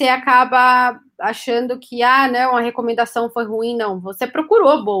você acaba achando que, não, a recomendação foi ruim. Não, você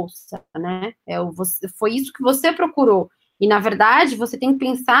procurou bolsa, né? Foi isso que você procurou. E, na verdade, você tem que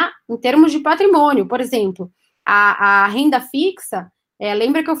pensar em termos de patrimônio. Por exemplo, a renda fixa,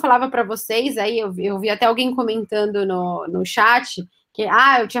 lembra que eu falava para vocês, aí eu vi até alguém comentando no chat, que,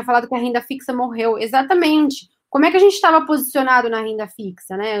 eu tinha falado que a renda fixa morreu. Exatamente. Como é que a gente estava posicionado na renda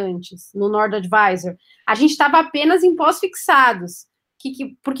fixa, né, antes, no Nord Advisor? A gente estava apenas em pós-fixados.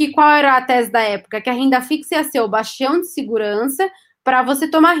 Porque qual era a tese da época? Que a renda fixa ia ser o bastião de segurança para você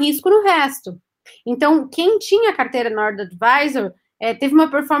tomar risco no resto. Então, quem tinha carteira Nord Advisor teve uma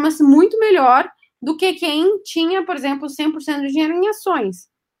performance muito melhor do que quem tinha, por exemplo, 100% do dinheiro em ações.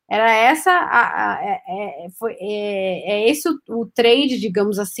 Era esse o trade,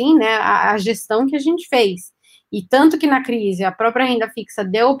 digamos assim, né, a gestão que a gente fez. E tanto que na crise a própria renda fixa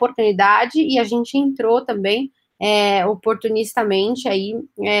deu oportunidade e a gente entrou também oportunistamente aí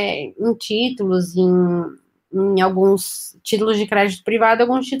em títulos, em alguns títulos de crédito privado,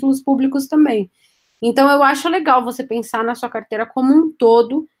 alguns títulos públicos também. Então, eu acho legal você pensar na sua carteira como um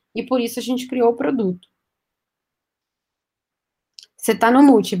todo, e por isso a gente criou o produto. Você está no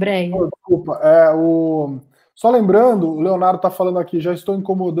mute, Breia. Desculpa, só lembrando, o Leonardo está falando aqui, já estou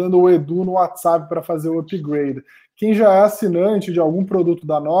incomodando o Edu no WhatsApp para fazer o upgrade. Quem já é assinante de algum produto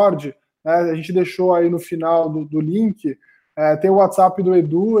da Nord, a gente deixou aí no final do link, tem o WhatsApp do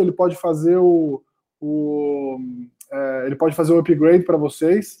Edu, ele pode fazer ele pode fazer o upgrade para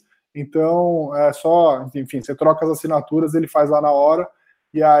vocês. Então, enfim, você troca as assinaturas, ele faz lá na hora,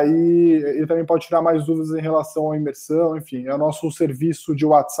 e aí ele também pode tirar mais dúvidas em relação à imersão, enfim, é o nosso serviço de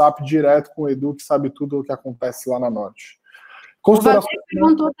WhatsApp direto com o Edu, que sabe tudo o que acontece lá na Norte. O Valério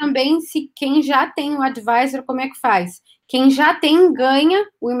perguntou também se quem já tem o Advisor, como é que faz? Quem já tem, ganha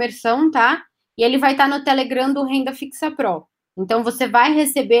o Imersão, tá? E ele vai estar no Telegram do Renda Fixa Pro. Então, você vai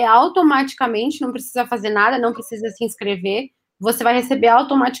receber automaticamente, não precisa fazer nada, não precisa se inscrever, você vai receber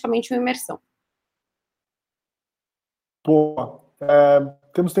automaticamente o Imersão. Boa.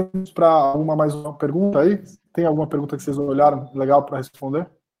 Temos tempo para mais uma pergunta aí? Tem alguma pergunta que vocês olharam legal para responder?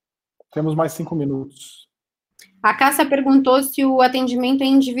 Temos mais 5 minutos. A Cássia perguntou se o atendimento é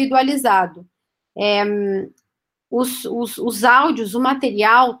individualizado. Os áudios, o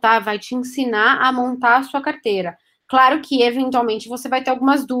material, tá, vai te ensinar a montar a sua carteira. Claro que, eventualmente, você vai ter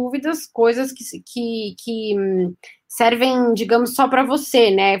algumas dúvidas, coisas que servem, digamos, só para você,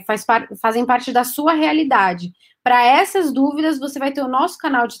 né? Fazem parte da sua realidade. Para essas dúvidas, você vai ter o nosso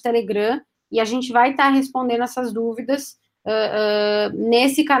canal de Telegram e a gente vai estar respondendo essas dúvidas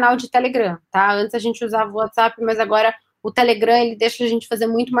nesse canal de Telegram, tá? Antes a gente usava o WhatsApp, mas agora o Telegram, ele deixa a gente fazer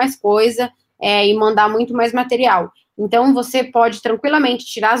muito mais coisa e mandar muito mais material. Então, você pode tranquilamente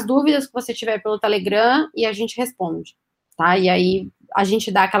tirar as dúvidas que você tiver pelo Telegram e a gente responde, tá? E aí, a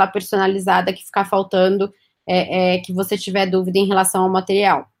gente dá aquela personalizada que ficar faltando, que você tiver dúvida em relação ao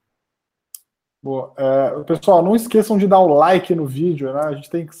material. Boa. Pessoal, não esqueçam de dar o like no vídeo, né? A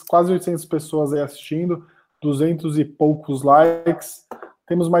gente tem quase 800 pessoas aí assistindo, 200 e poucos likes.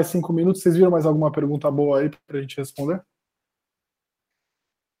 Temos mais 5 minutos. Vocês viram mais alguma pergunta boa aí para a gente responder?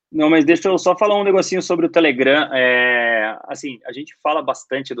 Não, mas deixa eu só falar um negocinho sobre o Telegram. Assim, a gente fala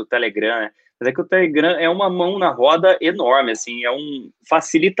bastante do Telegram, né? Mas é que o Telegram é uma mão na roda enorme, assim,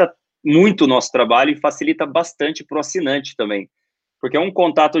 facilita muito o nosso trabalho e facilita bastante para o assinante também, porque é um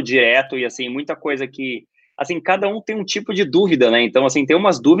contato direto e, assim, muita coisa que assim, cada um tem um tipo de dúvida, né? Então, assim, tem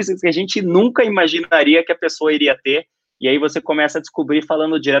umas dúvidas que a gente nunca imaginaria que a pessoa iria ter, e aí você começa a descobrir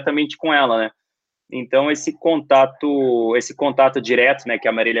falando diretamente com ela, né? Então, esse contato direto, né, que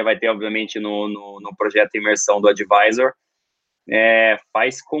a Marília vai ter, obviamente, no projeto Imersão do Advisor,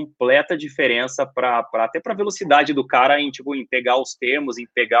 faz completa diferença até para a velocidade do cara em pegar os termos, em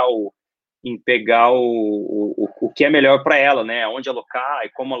pegar o que é melhor para ela, né? Onde alocar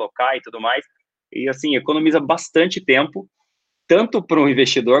e como alocar e tudo mais. E, assim, economiza bastante tempo, tanto para o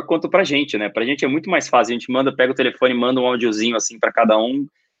investidor quanto para a gente, né? Para a gente é muito mais fácil. A gente pega o telefone, manda um áudiozinho, assim, para cada um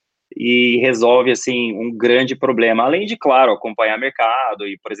e resolve, assim, um grande problema. Além de, claro, acompanhar mercado.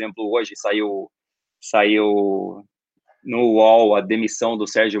 E, por exemplo, hoje saiu no UOL a demissão do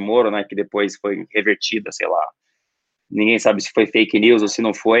Sérgio Moro, né? Que depois foi revertida, sei lá. Ninguém sabe se foi fake news ou se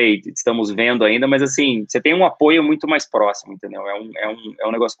não foi, estamos vendo ainda, mas assim, você tem um apoio muito mais próximo, entendeu? É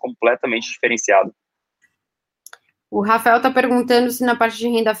um negócio completamente diferenciado. O Rafael está perguntando se na parte de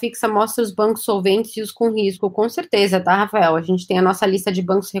renda fixa mostra os bancos solventes e os com risco. Com certeza, tá, Rafael? A gente tem a nossa lista de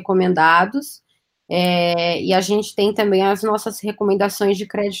bancos recomendados e a gente tem também as nossas recomendações de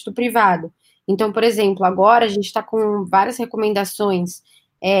crédito privado. Então, por exemplo, agora a gente está com várias recomendações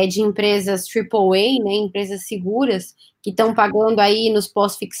de empresas AAA, né, empresas seguras, que estão pagando aí nos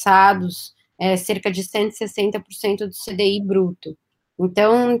pós-fixados cerca de 160% do CDI bruto.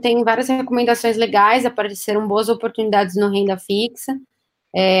 Então, tem várias recomendações legais, apareceram boas oportunidades no renda fixa.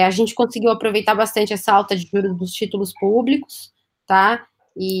 A gente conseguiu aproveitar bastante essa alta de juros dos títulos públicos, tá?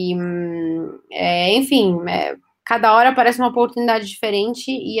 E, enfim, cada hora aparece uma oportunidade diferente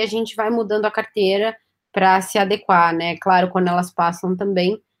e a gente vai mudando a carteira para se adequar, né? Claro, quando elas passam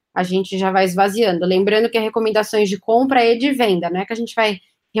também, a gente já vai esvaziando. Lembrando que as recomendações de compra e de venda, não é que a gente vai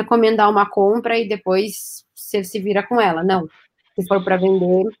recomendar uma compra e depois você se vira com ela, não. Se for para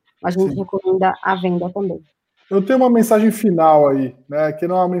vender, a gente recomenda a venda também. Eu tenho uma mensagem final aí, né, que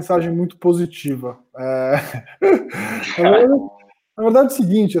não é uma mensagem muito positiva. Na verdade é o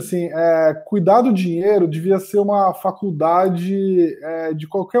seguinte, assim, cuidar do dinheiro devia ser uma faculdade de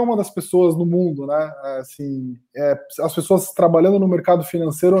qualquer uma das pessoas no mundo, né? As pessoas trabalhando no mercado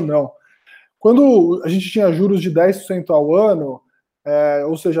financeiro ou não. Quando a gente tinha juros de 10% ao ano,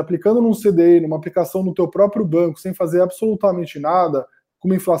 ou seja, aplicando num CDI, numa aplicação no teu próprio banco, sem fazer absolutamente nada, com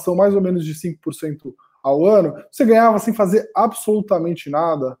uma inflação mais ou menos de 5% ao ano, você ganhava sem fazer absolutamente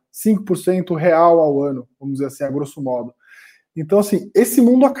nada, 5% real ao ano, vamos dizer assim, a grosso modo. Então, assim, esse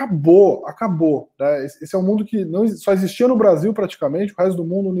mundo acabou, né? Esse é um mundo que só existia no Brasil praticamente, o resto do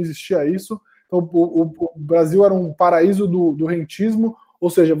mundo não existia isso. Então, o Brasil era um paraíso do rentismo, ou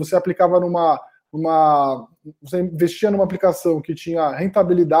seja, você aplicava você investia numa aplicação que tinha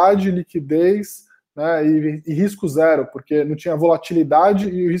rentabilidade, liquidez, né, e risco zero, porque não tinha volatilidade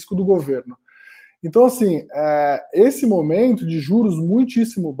e o risco do governo. Então, assim, esse momento de juros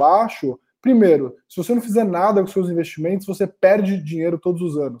muitíssimo baixo, primeiro, se você não fizer nada com seus investimentos, você perde dinheiro todos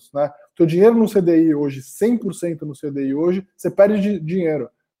os anos, né? O teu dinheiro no CDI hoje, 100% no CDI hoje, você perde dinheiro,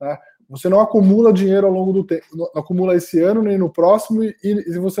 né? Você não acumula dinheiro ao longo do tempo, não acumula esse ano nem no próximo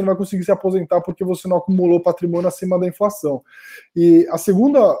e você não vai conseguir se aposentar porque você não acumulou patrimônio acima da inflação. E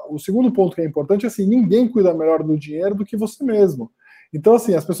o segundo ponto que é importante é assim, ninguém cuida melhor do dinheiro do que você mesmo. Então,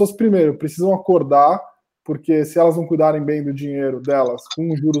 assim, as pessoas primeiro precisam acordar, porque se elas não cuidarem bem do dinheiro delas,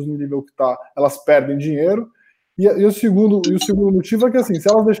 com os juros no nível que está, elas perdem dinheiro. E o segundo motivo é que, assim, se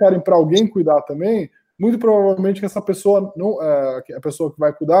elas deixarem para alguém cuidar também, muito provavelmente que essa pessoa, a pessoa que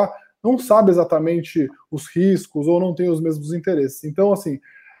vai cuidar, não sabe exatamente os riscos ou não tem os mesmos interesses. Então, assim,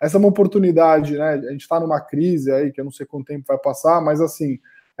 essa é uma oportunidade, né? A gente está numa crise aí, que eu não sei quanto tempo vai passar, mas, assim,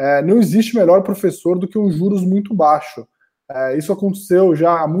 não existe melhor professor do que um juros muito baixo. Isso aconteceu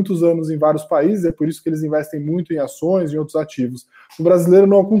já há muitos anos em vários países, é por isso que eles investem muito em ações e em outros ativos. No brasileiro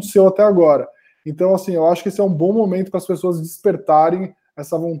não aconteceu até agora. Então, assim, eu acho que esse é um bom momento para as pessoas despertarem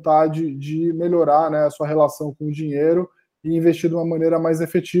essa vontade de melhorar, né, a sua relação com o dinheiro e investir de uma maneira mais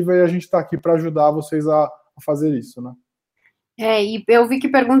efetiva, e a gente está aqui para ajudar vocês a fazer isso, né? E eu vi que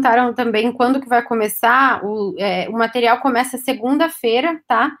perguntaram também quando que vai começar. O material começa segunda-feira,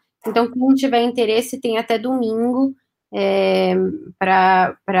 tá? Então, quem tiver interesse, tem até domingo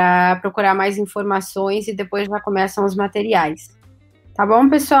para procurar mais informações e depois já começam os materiais. Tá bom,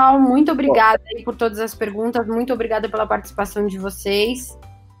 pessoal? Muito obrigada aí por todas as perguntas, muito obrigada pela participação de vocês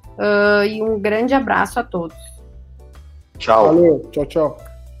e um grande abraço a todos. Tchau. Valeu, tchau.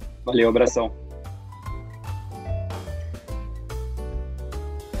 Valeu, abração.